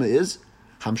 this Hashima is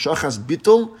Hamshachas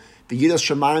Bittul, the Yiras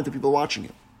Shemayim to people watching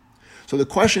him. So the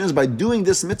question is, by doing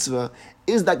this mitzvah,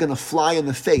 is that going to fly in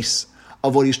the face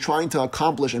of what he's trying to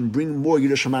accomplish and bring more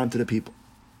Yiras Shemayim to the people?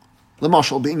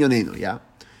 L'mashal be'in yonenu, yeah?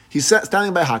 He's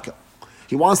standing by Hakel.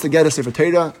 He wants to get a Sefer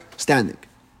Torah standing.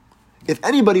 If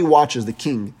anybody watches the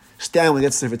king stand when he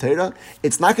gets Sefer Torah,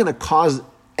 it's not going to cause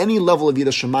any level of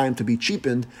Yiras Shemayim to be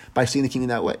cheapened by seeing the king in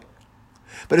that way.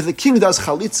 But if the king does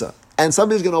chalitza, and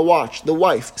somebody's going to watch the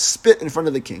wife spit in front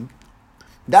of the king,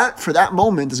 that, for that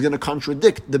moment, is going to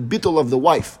contradict the bittul of the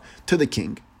wife to the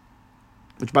king,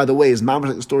 which, by the way, is mamash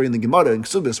like the story in the Gemara in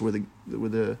Ksubis, where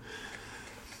there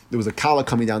was a kala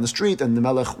coming down the street, and the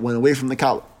melech went away from the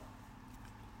kala.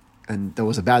 And that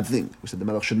was a bad thing. We said the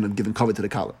melech shouldn't have given cover to the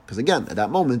kala. Because again, at that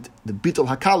moment, the bittul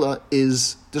hakala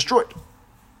is destroyed.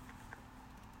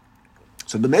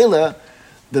 So the mele,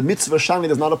 the mitzvah shani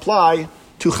does not apply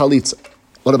to chalitza.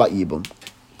 What about yibum?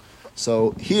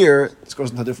 So here, this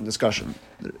goes into a different discussion.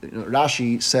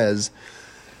 Rashi says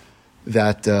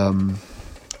that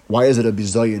why is it a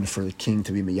bizayin for the king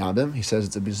to be miyabim? He says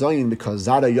it's a bizayin because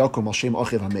zada yakum al shem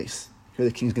achiv hames. Here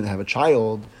the king's going to have a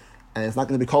child, and it's not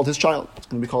going to be called his child. It's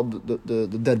going to be called the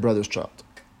dead brother's child.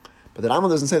 But the Rambam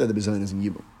doesn't say that the bizayin is in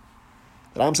yibum.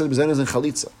 The Rambam says the bizayin is in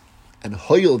chalitza, and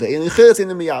hoyil ve'ein chitz in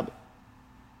the miyabim.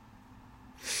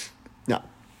 Now,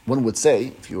 one would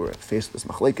say, if you were faced with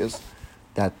this machlekes,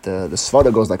 that the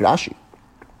svara goes like Rashi.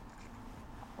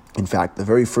 In fact, the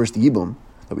very first yibum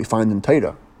that we find in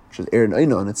Torah, which is Aaron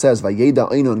Einon, it says,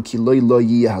 Vayeda Einon ki lo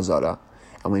yiyeh hazara.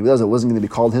 And when he realized it wasn't going to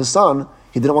be called his son,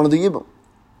 he didn't want to do yibum.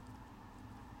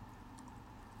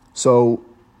 So,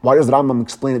 why does the Rambam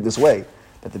explain it this way?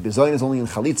 That the bizayin is only in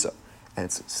chalitza.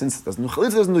 And since it doesn't do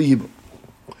chalitza, it doesn't do yibum.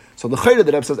 So the chayda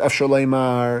that Rebbe says, Efshar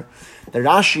Leimar, the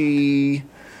Rashi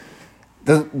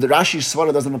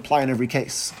svara doesn't apply in every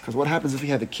case. Because what happens if you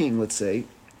have a king, let's say,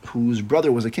 whose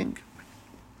brother was a king?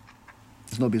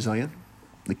 There's no bizayin.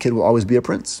 The kid will always be a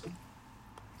prince.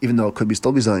 Even though it could be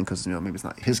still bizayin, because maybe it's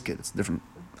not his kid, it's a different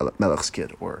melech's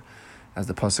kid. Or, as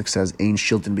the pasuk says, Ein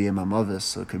shilton b'yem hamavis.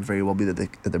 So it could very well be that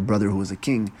the brother who was a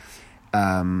king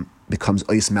becomes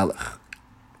ois melech.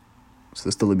 So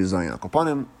there's still a bizayin.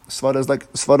 Akopanim, svara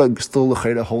still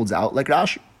l'chayra holds out like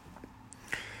Rashi.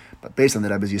 But based on the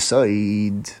Rebbe's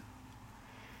Yisoid,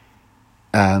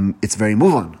 it's very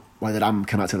move on why the Rambam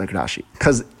cannot say like Rashi.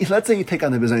 Because let's say you take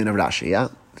on the bizayin of Rashi, yeah?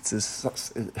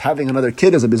 Having another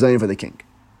kid is a bizayin for the king.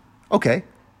 Okay.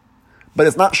 But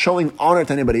it's not showing honor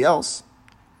to anybody else.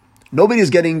 Nobody is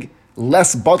getting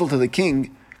less bottle to the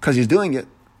king because he's doing it.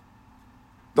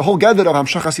 The whole gather of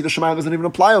Hamshach Hasidah Shemayim doesn't even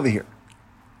apply over here.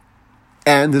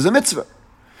 And there's a mitzvah.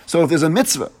 So if there's a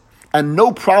mitzvah and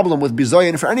no problem with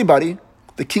bizayin for anybody,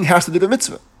 the king has to do the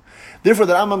mitzvah. Therefore,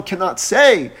 the Rambam cannot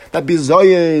say that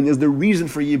bizayin is the reason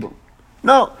for yibum.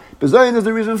 No, bizayin is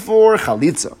the reason for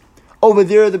chalitza. Over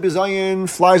there, the bizayin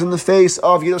flies in the face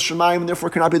of Yiras Shamayim and therefore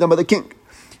cannot be done by the king.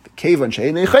 The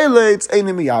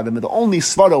only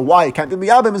svara why it can't be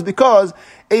miyabim is because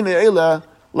einei eila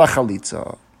la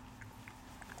chalitza.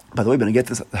 By the way, when I get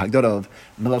this Haggadah of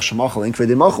Melech Shemachal and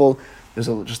Kvei Machal, there's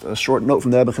just a short note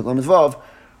from the Rebbe Chitlam Vav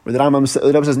where the Rebbe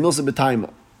says Milsa B'Taima.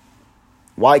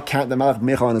 Why can't the Malach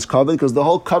Mechal on his kavod? Because the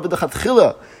whole kavod, the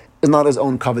Chatchila, is not his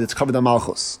own kavod, it's kavod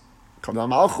HaMalchus. Kavod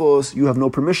HaMalchus, you have no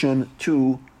permission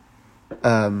to be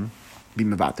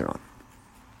mevater on.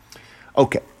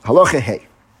 Okay, halacha hey.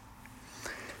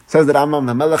 Says that Rambam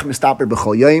HaMelech mistaper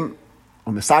b'chol yom,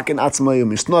 u'misaken atzmai,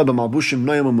 u'misnoi b'malbushim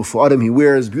noyim u'mufuadim, he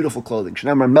wears beautiful clothing.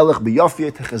 Shnamar Melech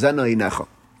b'yofiyah techazena yinecha.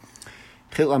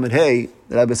 Chil Amid Hey,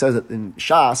 the Rebbe says that in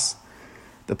Shas,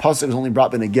 the pasuk is only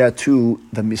brought in a get to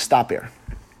the mistaper.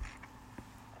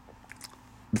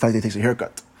 The fact that he takes a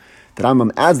haircut. The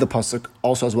Rambam adds the pasuk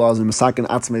also as well as in Misaken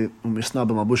Atzmei U'Misna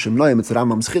B'Malbushim Noyim. It's the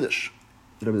Rambam's Chiddush.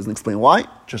 The Rebbe doesn't explain why,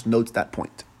 just notes that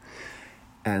point.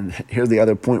 And here's the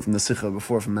other point from the Sikha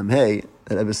before from Memhei.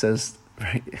 The Rebbe says,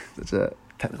 it's a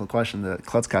technical question, the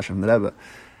Klotz Kasha from the Rebbe,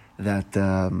 that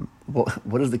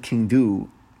what does the king do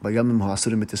by Yamim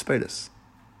HaAsurim Mitisperis?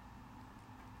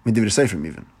 Midivir Seifrim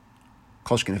even.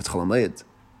 Kolshkin, if it's Cholam Leid, you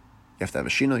have to have a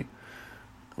Shinoi.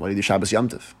 What do you do Shabbos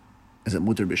Yamtiv? Is it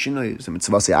Mutter B'Shinoi? Is it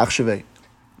Mitzvah Se'achshevei?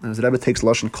 And the Rebbe takes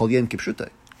Lashon Kol Yem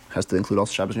Kipshutei. Has to include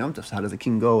also Shabbos Yamtiv. So how does the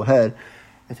king go ahead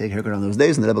and take a haircut on those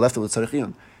days? And the Rebbe left it with Tzarech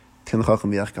Yom. Tin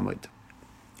Chacham V'yach Kamoid.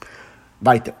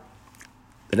 Weiter.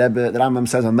 The Rambam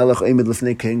says, HaMelech Oimid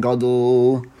L'fnei Kohen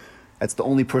Gadol. That's the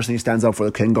only person he stands up for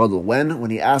the Kohen Gadol. When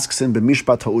he asks him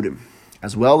B'mishpat Ha'urim.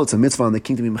 As well, it's a mitzvah on the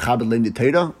king to be Mechabed Leim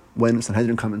D'Teira. When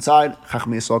Sanhedrin come inside,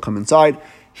 Chachmei Yisrael come inside,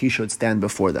 he should stand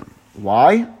before them.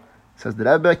 Why? Says the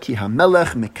Rebbe, Ki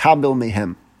HaMelech Mekabel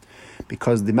Mehem.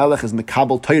 Because the Melech is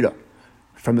Mekabel Teira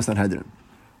from the Sanhedrin.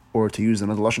 Or to use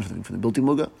another lashon from the Bilti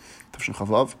Muga, Tavshin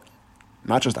Chavlav,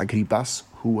 not just Agrippas,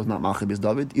 who was not Malchi Beis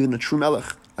David, even a true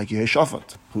Melech, like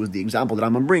Yehoshaphat, who is the example that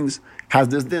Rambam brings, has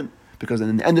this din. Because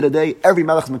in the end of the day, every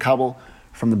Melech is Mekabel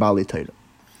from the Baalei Teira.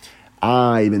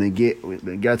 When we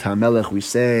get to HaMelech, we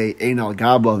say, Ein al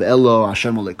Gabav Elo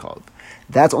Hashem Olekov.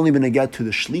 That's only going to get to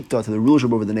the Shlita, to the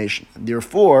rulership over the nation. And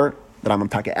therefore, the Rambam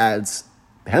Taka adds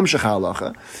Behemshech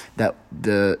halacha, that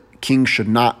the king should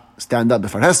not stand up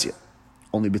before Hesia,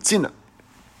 only B'tzina.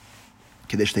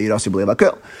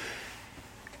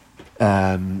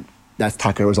 That's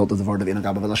taka result of the word of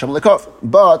Inagab of Hashem Lekov.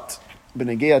 But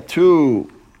Benegea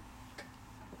to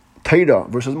Teira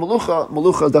versus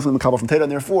Melucha is definitely Makabal from Teira,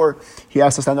 and therefore he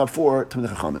has to stand up for Tamid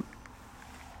Chachamim.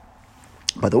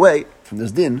 By the way, from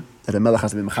this din, that a Melech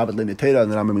has to be Mechabat Le'nei Teira,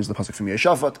 and the Rambam means the pasuk from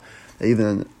Yeshafat, that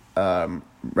even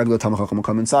regular Talmud Chacham would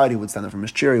come inside, he would stand up from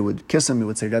his chair, he would kiss him, he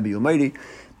would say Rabbi Umaydi.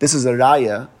 This is a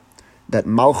raya that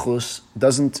Malchus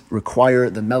doesn't require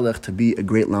the Melech to be a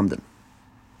great Lamdan.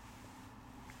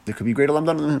 There could be greater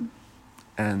Lamdan than him.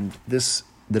 And this,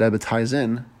 the Rebbe ties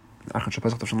in, that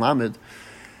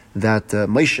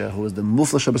Moshe, who is the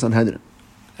Mufla Shabbos Sanhedrin,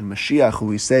 and Mashiach, who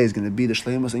we say is going to be the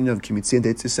Shleimus of Kimitzin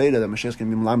Teitziseda, that Mashiach is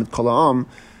going to be Melamed Kol Ha'am,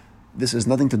 this has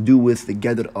nothing to do with the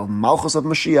Geder of Malchus of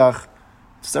Mashiach,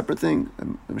 separate thing.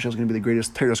 And Mashiach is going to be the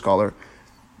greatest Torah scholar.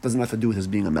 Doesn't have to do with his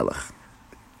being a Melech.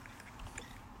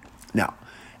 Now,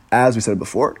 as we said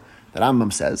before, the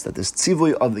Rambam says that this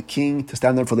tzivui of the king to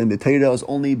stand up for the Torah is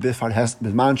only b'man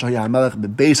shahya hamelech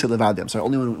b'beis levadim. Sorry,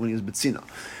 only when he is b'tzina.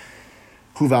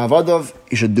 Hu va'avadav,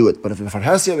 he should do it. But if b'far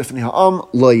hesya b'fnei ha'am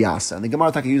lo yasa. And the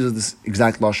Gemara Taka uses this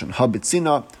exact lashon, ha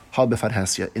b'tzina, ha b'far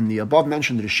hesya. In the above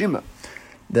mentioned Rishima,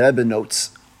 the Rebbe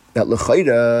notes that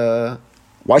l'chayda,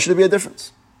 why should there be a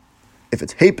difference? If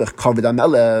it's heipech kaved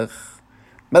hamelech,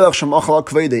 melech shemachal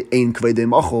kvede ein kvede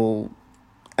machol.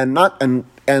 And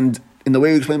in the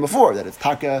way we explained before, that it's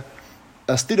taka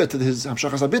a stira to his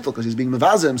hamshachas habitul, because he's being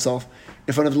mevaza himself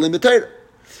in front of the limit Torah.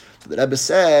 So the Rebbe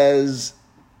says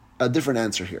a different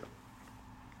answer here,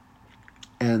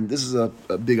 and this is a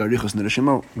big arichos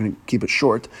nereshima. I'm going to keep it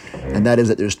short, and that is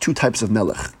that there's two types of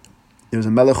melech. There's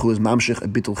a melech who is mamshich a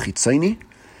bitul chitzaini,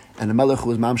 and a melech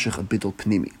who is mamshich a bitul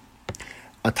pnimi.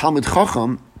 A Talmid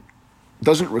Chacham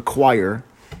doesn't require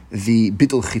the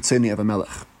bitul chitzaini of a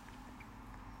melech.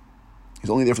 He's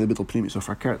only there for the Bittul Pnimi. So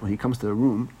for Karet, when he comes to the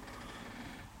room,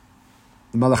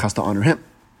 the Melech has to honor him.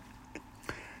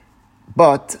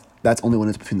 But that's only when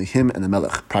it's between him and the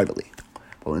Melech, privately.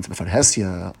 But when it's B'far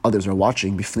Hesya, others are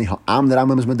watching, B'fnei ha'am, the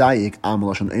Rambam is Medayik, am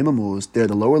lashon emamuz, they're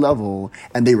the lower level,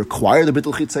 and they require the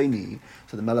Bittul Chitzaini,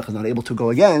 so the Melech is not able to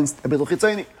go against a Bittul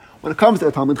Chitzaini. When it comes to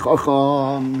the Talmid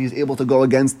Chacham, he's able to go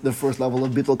against the first level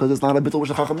of Bittul, because it's not a Bittul which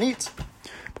the Chacham needs.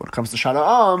 But when it comes to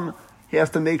Shara'am, he has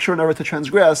to make sure never to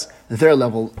transgress their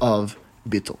level of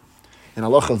bittul. In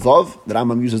Halacha Vav, the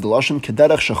Rambam uses the lashon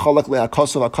kederech shechalak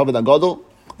le'akosov hakaved agadol.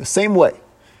 The same way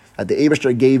that the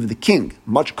Eibishter gave the king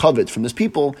much covet from his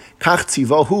people, kach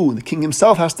tzivahu, the king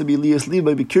himself has to be lias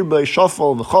libay b'kirbay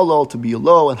shafal v'chalal, to be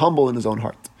low and humble in his own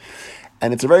heart.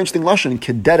 And it's a very interesting lashon,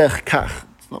 kederech kach.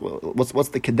 What's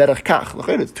the kederech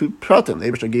kach? It's two pratim. The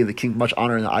Eibishter gave the king much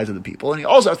honor in the eyes of the people, and he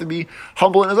also has to be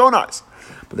humble in his own eyes.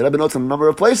 But the Rebbe notes in a number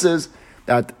of places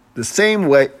that the same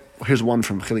way, here's one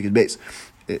from Chilik Yud Beis,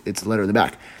 it's the letter in the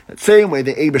back. That same way,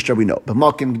 the Eibishter we know,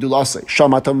 b'makim gdulasei,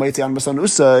 shamatam ma'itzian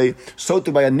b'sanusei, so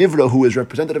too by a nivra who is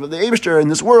representative of the Eibishter in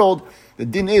this world, the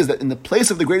din is that in the place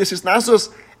of the greatest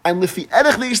isnasos, and lifi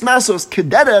erech the isnasos,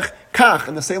 kederech kach,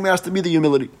 in the same way has to be the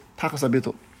humility, tachas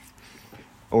habitul.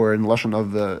 Or in the lashon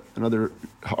of another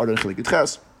art in Chilik Yud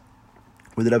Ches,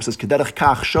 where the Rebbe says kederech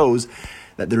kach shows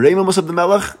that the reimamus of the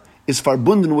melech is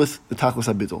farbunden with the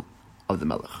tachas habitul of the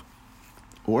melech.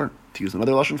 Or, to use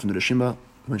another lashon from the Rishima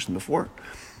I mentioned before,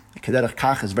 kederech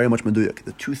kach is very much meduyak.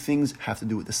 The two things have to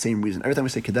do with the same reason. Every time we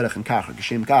say kederech and kach, or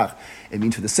geshem kach, it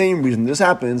means for the same reason this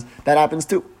happens, that happens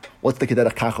too. What's the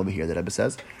kederech kach over here, the Rebbe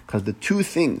says? Because the two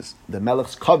things, the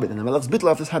melech's kavod and the melech's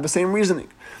bittul, have the same reasoning.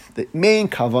 The main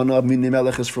kavanah of minei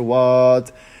melech is for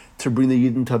what? To bring the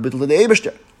yidden to a bittul to the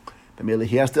Eibishter. But merely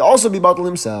he has to also be battle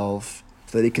himself,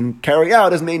 so that he can carry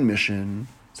out his main mission.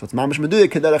 So it's mamish meduyak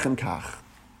kederech and kach.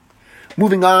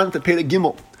 Moving on to Perek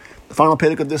Gimel, the final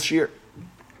Perek of this year.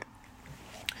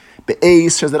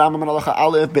 Be'ez, says the Rambam in Halacha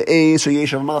Aleph, Be'ez,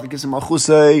 she'yeshav malach kisim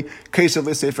malchusei, kesav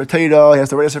le'sefer Torah, he has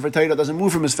to write a sefer Torah, doesn't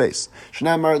move from his face.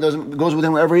 Shnamar goes with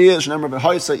him wherever he is. Shnamar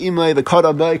v'haisa imei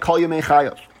v'kara bei kol yemei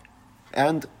chayav.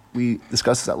 And we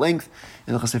discussed this at length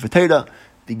in the sefer Torah,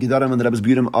 the Gedarim and the Rebbe's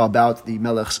Burim about the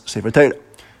Melech's sefer Torah.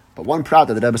 But one prat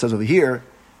that the Rebbe says over here,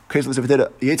 kesav le'sefer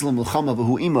Torah, yetzel milchama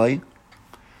v'hu imei,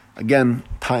 again,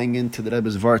 tying into the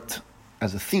Rebbe's Vart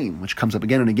as a theme, which comes up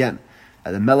again and again.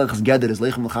 The Melech's Geded is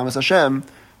Leichem Melchamas Hashem.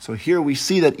 So here we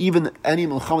see that even any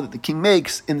Melchama that the king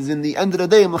makes is in the end of the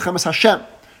day Melchamas Hashem,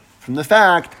 from the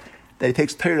fact that he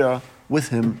takes Torah with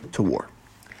him to war.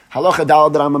 Halacha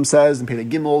Dalad Rambam says in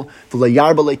Perek Gimel,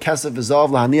 V'layarba le'kesef v'zav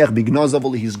lahaniach bignozav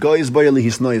le'his goyis boy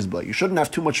le'his noyis boy. You shouldn't have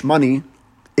too much money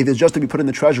if it's just to be put in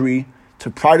the treasury to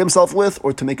pride himself with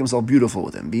or to make himself beautiful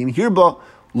with him. Being hirba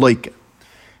loike.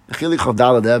 The Chilik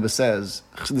Chavdala Deba says,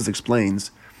 Chassidus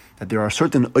explains that there are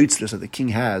certain oitzres that the king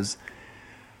has,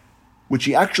 which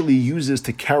he actually uses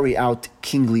to carry out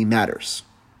kingly matters.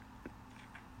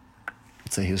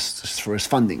 Let's say for his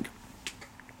funding.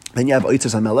 Then you have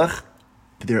oitzres hamelech.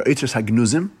 There are oitzres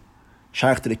hagnuzim,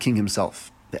 shaykh to the king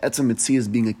himself. The etzem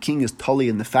mitzias being a king is totally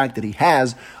in the fact that he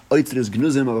has oitzres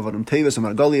gnuzim of avadim tevis and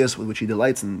margolias with which he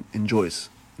delights and enjoys.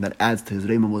 And that adds to his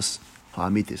reimamus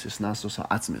ha'amitis, his nasos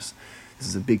ha'atzmis. This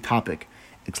is a big topic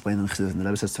explained in Chassidus, and the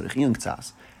Rebbe says tzarich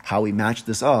tzas, how we match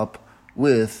this up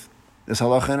with this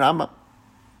halacha in Rambam.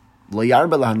 Lo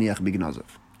yarba lahaniach bignazav.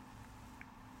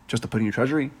 Just to put in your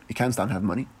treasury, you can't stand have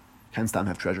money, you can't stand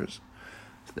have treasures.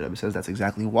 So the Rebbe says that's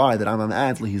exactly why that Rambam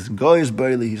adds lihis goyis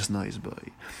boy, lihis nois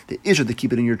boy. The issue to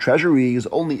keep it in your treasury is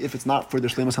only if it's not for the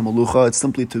shleimus hamalucha, it's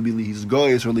simply to be lihis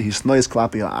goyis or lihis nois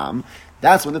klapi ha'am.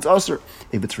 That's when it's usher.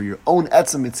 If it's for your own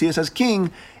etzem mitzias as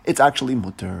king, it's actually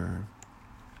mutter.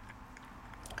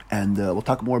 And we'll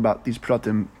talk more about these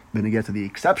pratim when we get to the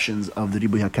exceptions of the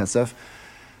Ribuy HaKesef.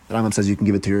 The Rambam says you can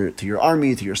give it to your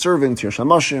army, to your servant, to your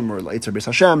shamashim, or La'itzer Beis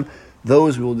Hashem.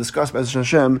 Those we will discuss Beis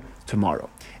Hashem tomorrow.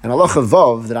 And Halacha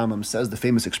Vav, the Rambam says, the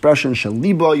famous expression,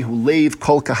 Shaliboy hu leiv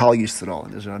kol kahal Yisrael.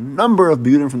 And there's a number of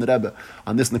biyurim from the Rebbe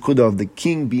on this nakuda of the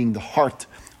king being the heart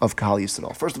of Kahal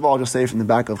Yisrael. First of all, I'll just say from the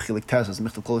back of Chilik Tes, as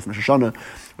Michtav Kolif Rosh Hashanah,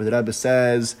 where the Rebbe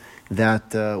says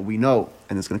that we know,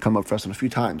 and it's going to come up for us in a few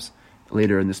times,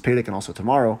 later in this Perek and also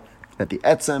tomorrow, that the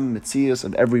etzem mitzias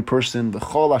of every person,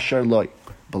 b'chol asher loy,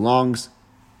 belongs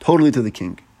totally to the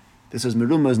king. This is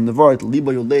merumaz in the vart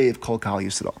libo yolev kol kahal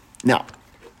Yisrael. Now,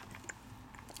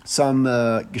 some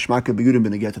geshmaka b'yudim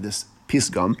going to get to this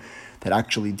pisgam that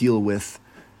actually deal with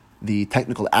the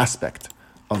technical aspect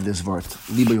of this vart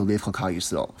libo yolev kol kahal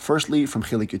Yisrael. Firstly, from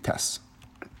Chilik Yutes.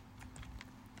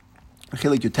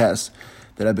 Chilik Yutes,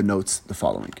 the Rebbe notes the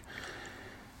following: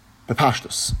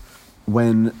 Bepashtus.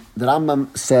 When the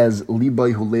Rambam says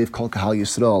Libai hu leiv kol kahal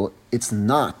Yisrael, it's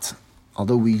not,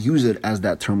 although we use it as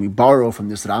that term, we borrow from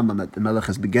this Rambam that the Melech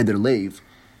is begeder leiv,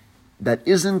 that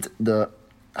isn't the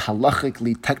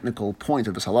halachically technical point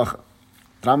of this halacha.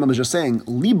 The Rambam is just saying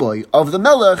Libai of the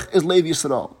Melech is leiv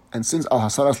Yisrael, and since al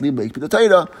hasaras Libai ikpid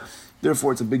Torah,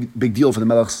 therefore it's a big deal for the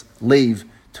Melech's leiv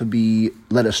to be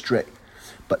led astray.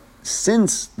 But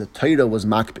since the Torah was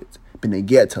makpid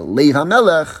b'negeh to leiv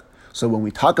hamelech, so when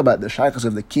we talk about the shaykhs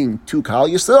of the king to Kahal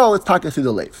Yisrael, it's talking through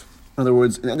the leiv. In other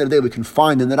words, at the end of the day, we can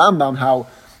find in the Rambam how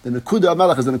the nekuda of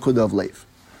melech is the nekuda of leiv.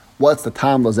 What's the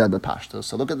tam lazeh b'pashtos?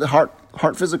 So look at the heart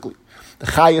physically. The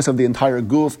chayas of the entire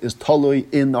guf is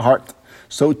tolui in the heart.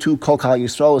 So too, kol Kahal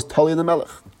Yisrael is tolui in the melech.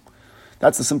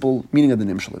 That's the simple meaning of the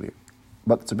nimshal of here.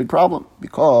 But it's a big problem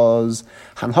because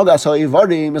hanhogas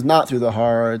ha'ivarim is not through the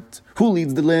heart. Who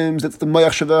leads the limbs? It's the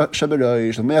moyach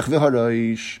shaberoish, the moyach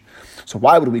v'haroish. So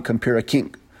why would we compare a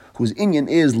king whose inyan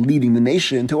is leading the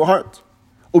nation to a heart?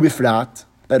 Ubifrat,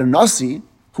 that a nasi,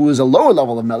 who is a lower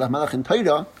level of melech in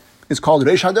Torah, is called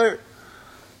reish hader.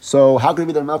 So how could it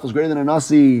be that a melech is greater than a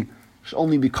nasi? Should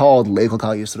only be called leiv kol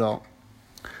kahal Yisrael.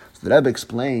 So the Rebbe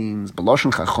explains,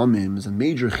 B'lashon Chachamim is a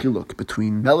major chiluk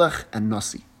between melech and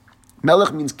nasi.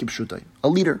 Melech means kipshutai, a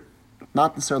leader,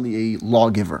 not necessarily a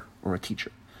lawgiver or a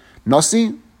teacher.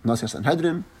 Nasi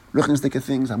Sanhedrin, Ruchninsdike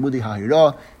things, Amudi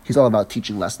Hahira, he's all about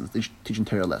teaching lessons, teaching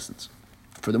Torah lessons.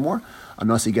 Furthermore, a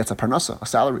nasi gets a parnasa, a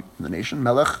salary in the nation.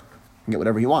 Melech can get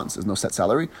whatever he wants. There's no set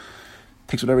salary.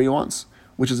 Takes whatever he wants,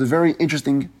 which is a very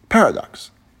interesting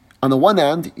paradox. On the one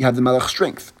hand, you have the melech's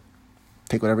strength.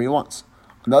 Take whatever he wants.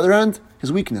 On the other hand,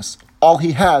 his weakness. All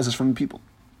he has is from the people.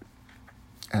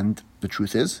 And the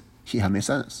truth is, he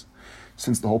hamesenes.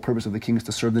 Since the whole purpose of the king is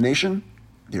to serve the nation,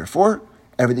 therefore,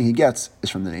 everything he gets is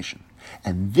from the nation.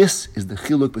 And this is the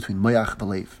chiluk between moyach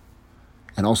b'leiv,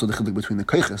 and also the chiluk between the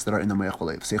keiches that are in the moyach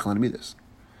b'leiv, seichel and midas.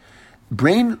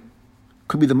 Brain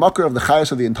could be the makar of the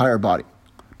chayas of the entire body,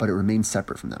 but it remains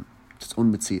separate from them. It's its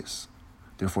own mitzias.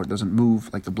 Therefore, it doesn't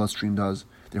move like the bloodstream does.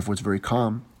 Therefore, it's very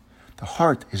calm. The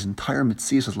heart, his entire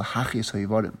mitzias is lahachiyas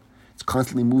hayivarim. It's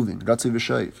constantly moving. Ratzi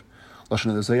v'shayv.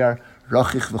 Lashon of the Zayar,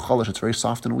 rachich v'chalash. It's very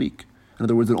soft and weak. In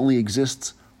other words, it only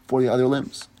exists for the other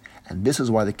limbs. And this is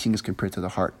why the king is compared to the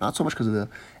heart. Not so much because of the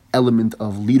element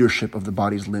of leadership of the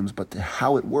body's limbs, but to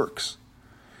how it works.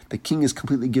 The king is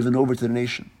completely given over to the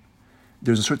nation.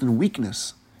 There's a certain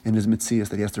weakness in his mitzias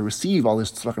that he has to receive all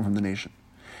this tzrakim from the nation.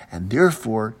 And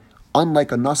therefore,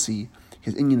 unlike a nasi,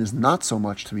 his inyan is not so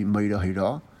much to be mayra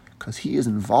hira, because he is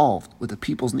involved with the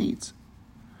people's needs.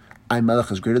 Ein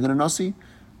melech is greater than a nasi.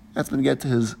 That's when you get to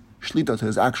his shlita, to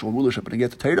his actual rulership. When you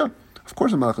get to Torah, of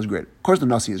course the melech is greater. Of course the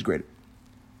nasi is greater.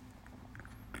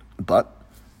 But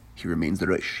he remains the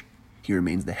Reish. He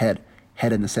remains the head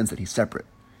in the sense that he's separate.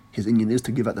 His inyan is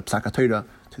to give out the Psak HaTorah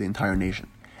to the entire nation.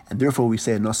 And therefore we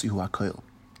say, Nasi hu HaKoil,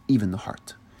 even the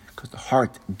heart. Because the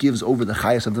heart gives over the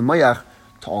Chayas of the Mayach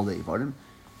to all the Eivarim.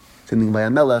 Same thing by a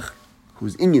Melech,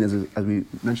 whose inyan, as we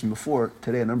mentioned before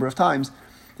today a number of times,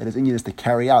 that his inyan is to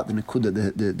carry out the Nekuda,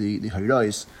 the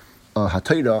Hayrais,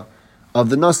 HaTorah of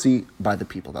the Nasi by the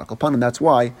people. And that's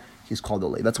why he's called the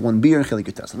Lev. That's one beer in Chelik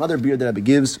Yutes. Another beer that Rebbe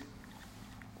gives,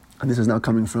 and this is now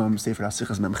coming from Sefer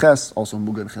HaSichas Memches, also in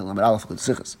Mugan Chelik Lamed Aleph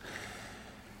Sichas,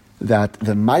 that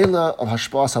the Maila of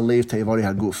Hashpas HaLev Te'evari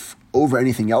HaGuf over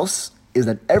anything else is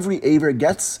that every Aver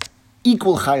gets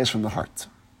equal Chayas from the heart.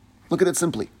 Look at it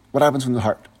simply. What happens from the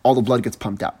heart? All the blood gets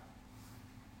pumped out.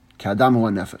 K'adam hu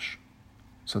nefesh.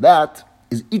 So that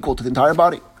is equal to the entire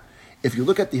body. If you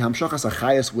look at the Hamshachas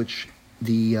HaChayas, which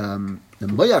the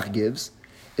Mayach gives,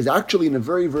 is actually in a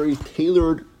very, very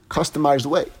tailored, customized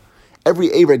way.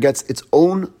 Every Aver gets its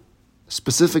own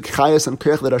specific Chayas and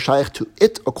Kerech that are shaykh to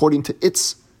it according to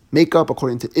its makeup,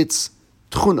 according to its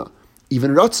Tchuna.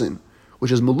 Even Ratzin,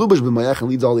 which is Melubash b'Mayach and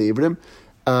leads all the Averim,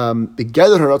 the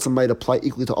Gather Haratzin might apply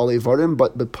equally to all Avarim,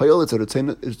 but Payol it's a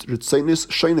Ritzainis,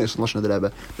 Shainis, and Lashon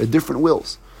Rebbe. There are different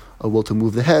wills. A will to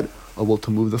move the head, a will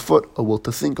to move the foot, a will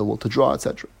to think, a will to draw,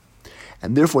 etc.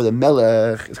 And therefore the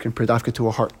Melech is compared to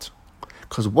a heart.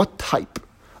 Because what type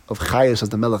of Chayas does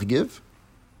the Melech give?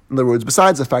 In other words,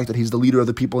 besides the fact that he's the leader of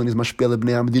the people and he's Mashpeh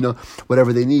B'nei HaMedina,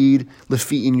 whatever they need,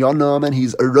 Lefi in Yonam, and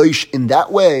he's a Rosh in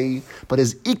that way, but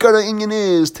his Ikara Inyan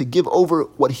is to give over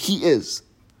what he is,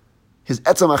 his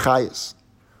Etzam HaChayas,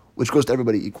 which goes to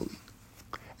everybody equally.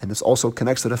 And this also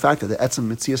connects to the fact that the Etzam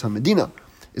Metzias HaMedina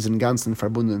is in Ganzen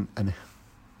verbunden and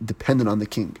dependent on the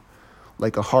king,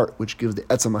 like a heart which gives the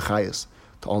Etzam HaChayas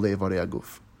to all the Evarei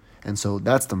Aguf. And so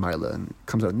that's the Maila, and it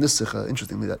comes out in this Sikha,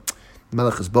 interestingly, that the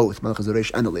Melech is both. Melech is the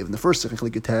Reish and the Lev. In the first Sikha,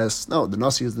 no, the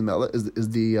Nasi is the Melech, is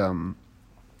the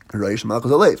Reish, and Melech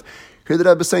is the Lev. Here the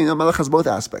Rebbe is saying, Melech has both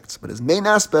aspects, but his main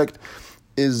aspect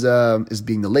is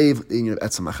being the Lev, the Inyan of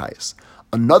Etzam HaChayas.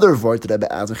 Another word that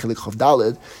Rebbe adds in Chelik Chof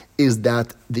Daled is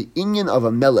that the Inyan of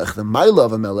a Melech, the Maila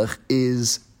of a Melech,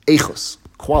 is Eichos,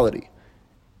 quality.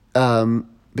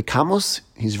 Bekamos,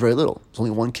 he's very little. There's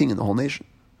only one king in the whole nation,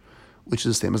 which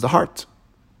is the same as the heart.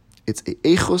 It's a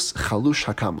Eichos Chalush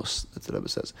Hakamos, that's what Rebbe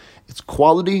says. It's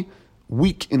quality,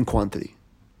 weak in quantity.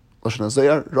 Lashon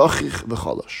HaZayar, Rachich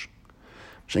V'chalash.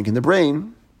 Shenk in the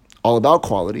brain, all about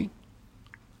quality.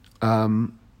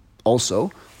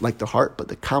 Also, like the heart, but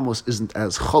the kamos isn't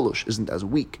as chalush, isn't as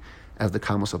weak as the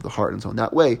kamos of the heart. And so in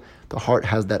that way, the heart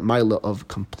has that maila of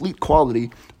complete quality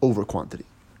over quantity.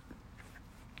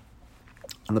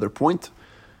 Another point,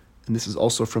 and this is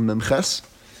also from Memches,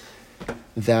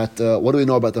 that what do we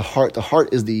know about the heart? The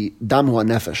heart is the dam hu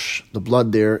nefesh. The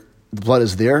blood there, the blood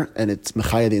is there, and it's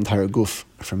mechaya the entire guf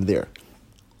from there.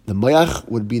 The mayach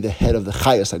would be the head of the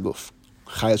chayas haguf.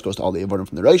 Chayas goes to all the evarim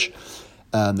from the reish.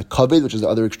 The kaved, which is the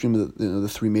other extreme of the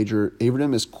three major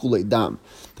Avrim, is kulei dam.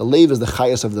 The leiv is the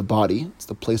chayas of the body. It's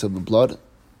the place of the blood.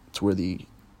 It's where the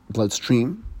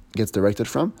bloodstream gets directed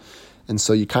from. And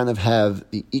so you kind of have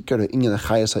the ikar inyan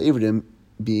chayas ha'ivrim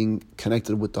being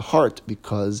connected with the heart,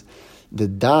 because the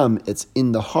dam, it's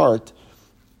in the heart,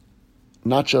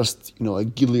 not just a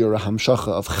gili or a hamshacha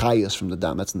of chayas from the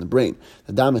dam, that's in the brain.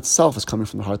 The dam itself is coming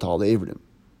from the heart to all the Avrim.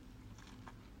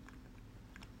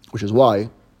 Which is why,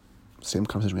 same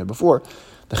conversation we had before,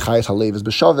 the Chayas HaLev is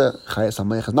B'Shaveh, Chayas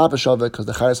HaMeich is not B'Shaveh, because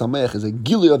the Chayas HaMeich is a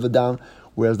gili of the dam,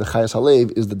 whereas the Chayas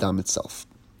HaLev is the dam itself.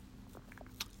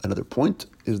 Another point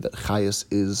is that Chayas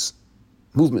is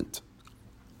movement.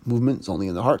 Movement is only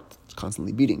in the heart, it's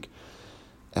constantly beating.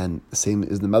 And the same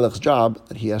is the Melech's job,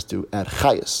 that he has to add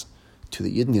Chayas to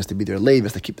the Yidden, he has to be their Lev, he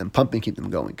has to keep them pumping, keep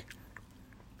them going.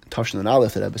 Tavshin and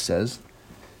Aleph, the Rebbe says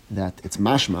that it's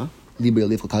mashma,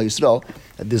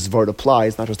 that this word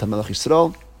applies not just to Melech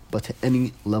Yisrael, but to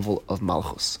any level of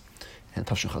Malchus. And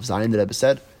Tavshin Chav Zayin, the Rebbe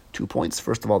said 2 points.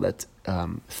 First of all, that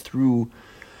through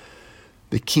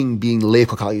the king being Lev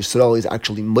Kol Yisrael is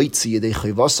actually Moitzi Yedei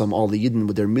Chayvasam, all the Yidden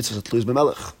with their mitzvahs that lose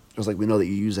b'Melech. Just like we know that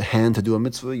you use a hand to do a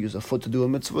mitzvah, you use a foot to do a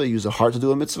mitzvah, you use a heart to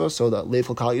do a mitzvah, so that Lev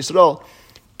Kol Yisrael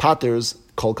paters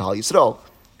Kol Yisrael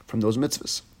from those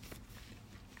mitzvahs.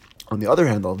 On the other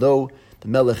hand, although the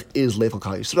Melech is Lev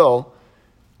Kol Yisrael,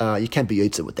 you can't be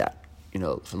Yitzah with that. For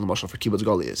Kibbutz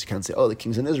Goliath, you can't say, the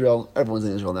king's in Israel, everyone's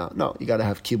in Israel now. No, you got to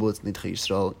have Kibbutz, Nidchei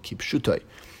Yisrael, keep Shutai,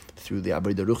 through the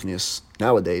Avodah Ruchnius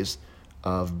nowadays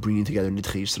of bringing together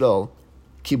Nidchei Yisrael,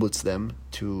 Kibbutz them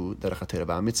to Derech HaTorah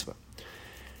B'Mitzvah.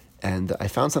 And I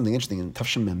found something interesting in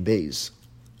Tavshin Mem Beis.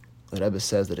 The Rebbe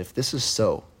says that if this is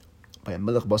so, by a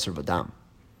Melech Basar V'Dam,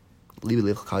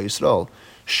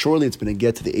 surely it's been a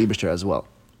get to the Eibishter as well.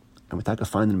 And we take a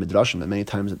find in the Midrashim that many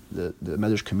times the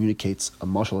Medrash communicates a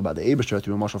mashal about the Eibishter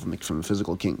through a mashal from a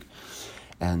physical king.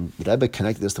 And the Rebbe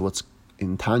connected this to what's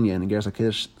in Tanya and in Geras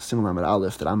HaKiddush, similar to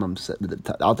Aleph, that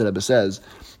the Alter Rebbe says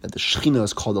that the Shechina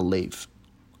is called a Lev.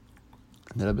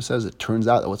 And the Rebbe says it turns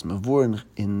out that what's mavur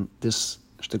in this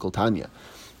Shtikol Tanya,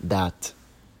 that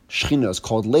Shechina is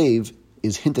called Lev,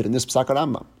 is hinted in this Psak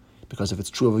Rambam. Because if it's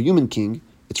true of a human king,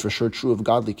 it's for sure true of a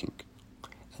godly king.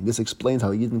 And this explains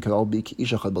how Yidden can all be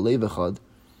Ki'ish Echad B'Lev Echad,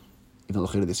 even though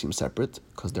they seem separate,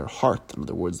 because their heart, in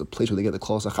other words, the place where they get the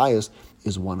Klos HaChayis,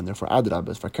 is one, and therefore Adrab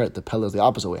is Fakert, the Pella is the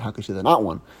opposite way. How could you say they're not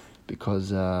one? Because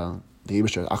the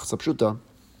Yibishter, Achas Pshuta,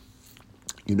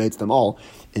 unites them all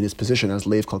in his position as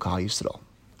Lev Kol Kahal Yisrael.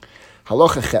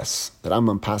 Halacha Ches, that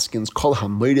Rambam paskins, Kol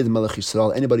HaMoirid Melech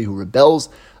Yisrael, anybody who rebels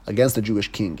against the Jewish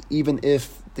king, even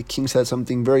if the king said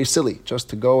something very silly, just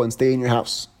to go and stay in your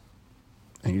house,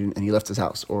 and he left his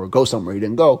house, or go somewhere he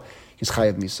didn't go, he's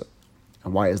Chayav Misa.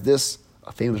 And why is this?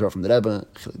 A famous word from the Rebbe,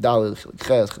 Chilik Daled, Chilik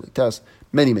Ches, Chilik Tes,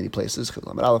 many places, Chilik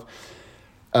Lamed Aleph.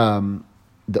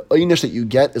 The oynish that you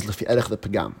get is Lefi Erech the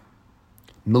Pagam.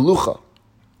 Melucha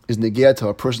is negea to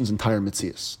a person's entire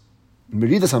mitzias.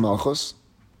 Meridas HaMalchus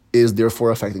is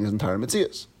therefore affecting his entire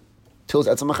mitzias. Till his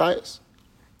Etzem HaChayis.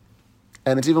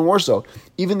 And it's even more so.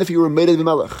 Even if you were made of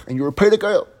Melech and you were Peirik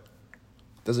Oil,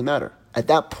 doesn't matter. At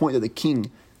that point that the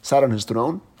king sat on his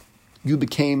throne, you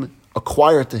became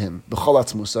acquired to him, B'chol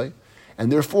Atzmusai,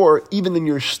 and therefore, even in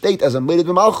your state as a Merid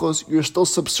B'Malchus, you're still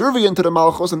subservient to the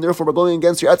Malchus, and therefore by going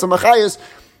against your Etzem HaChayis,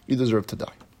 you deserve to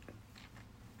die.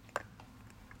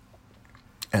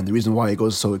 And the reason why it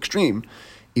goes so extreme,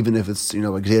 even if it's, a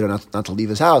Gzeira not to leave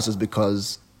his house, is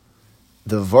because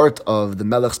the vart of the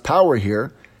Melech's power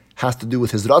here has to do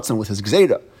with his Ratzon, with his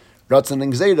Gzeira. Ratzon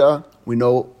and Gzeira, we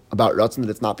know about Ratzon that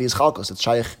it's not his Chalkos, it's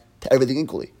Shaykh to everything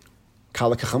equally.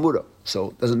 Kala Kechamura. So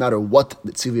it doesn't matter what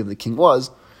the tzivui of the king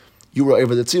was, you were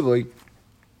over the tzivui,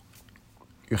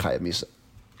 you're Chayav Misa.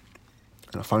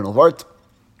 And a final vart,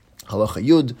 Halacha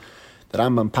Yud, that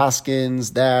Rambam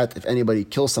paskins that if anybody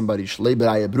kills somebody, Shlei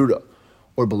B'raya Bruda,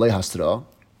 or B'lei Hastra,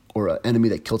 or an enemy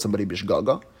that killed somebody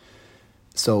Bishgaga,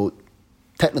 so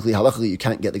technically, halachically, you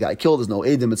can't get the guy killed, there's no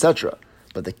Edim, etc.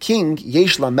 But the king,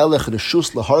 Yesh La Melech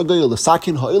Reshus L'Hargay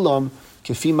L'Sakin Ha'ilam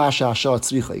Kefi Masha Hasha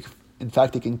Tzricha. In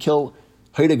fact, he can kill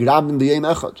hang them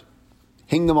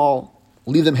all,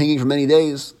 leave them hanging for many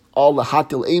days, all the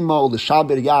hatil ema, the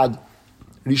shabir yad,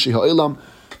 rishi ha'ilam,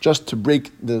 just to break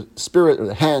the spirit or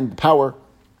the hand, the power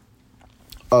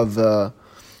of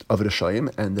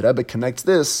Rishayim. And the Rebbe connects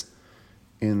this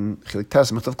in Chilik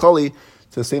Tes Metav Kali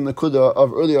to the same nakuda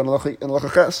of earlier in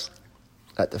Halacha Ches,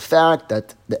 at the fact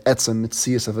that the etzem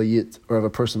mitzias of a yid or of a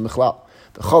person mechlal,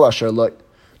 the chol asher lo,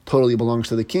 totally belongs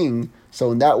to the king.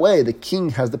 So in that way, the king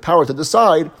has the power to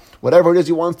decide whatever it is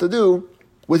he wants to do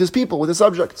with his people, with his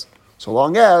subjects, so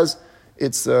long as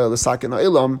it's l'sakin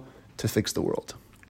ha'ilam to fix the world.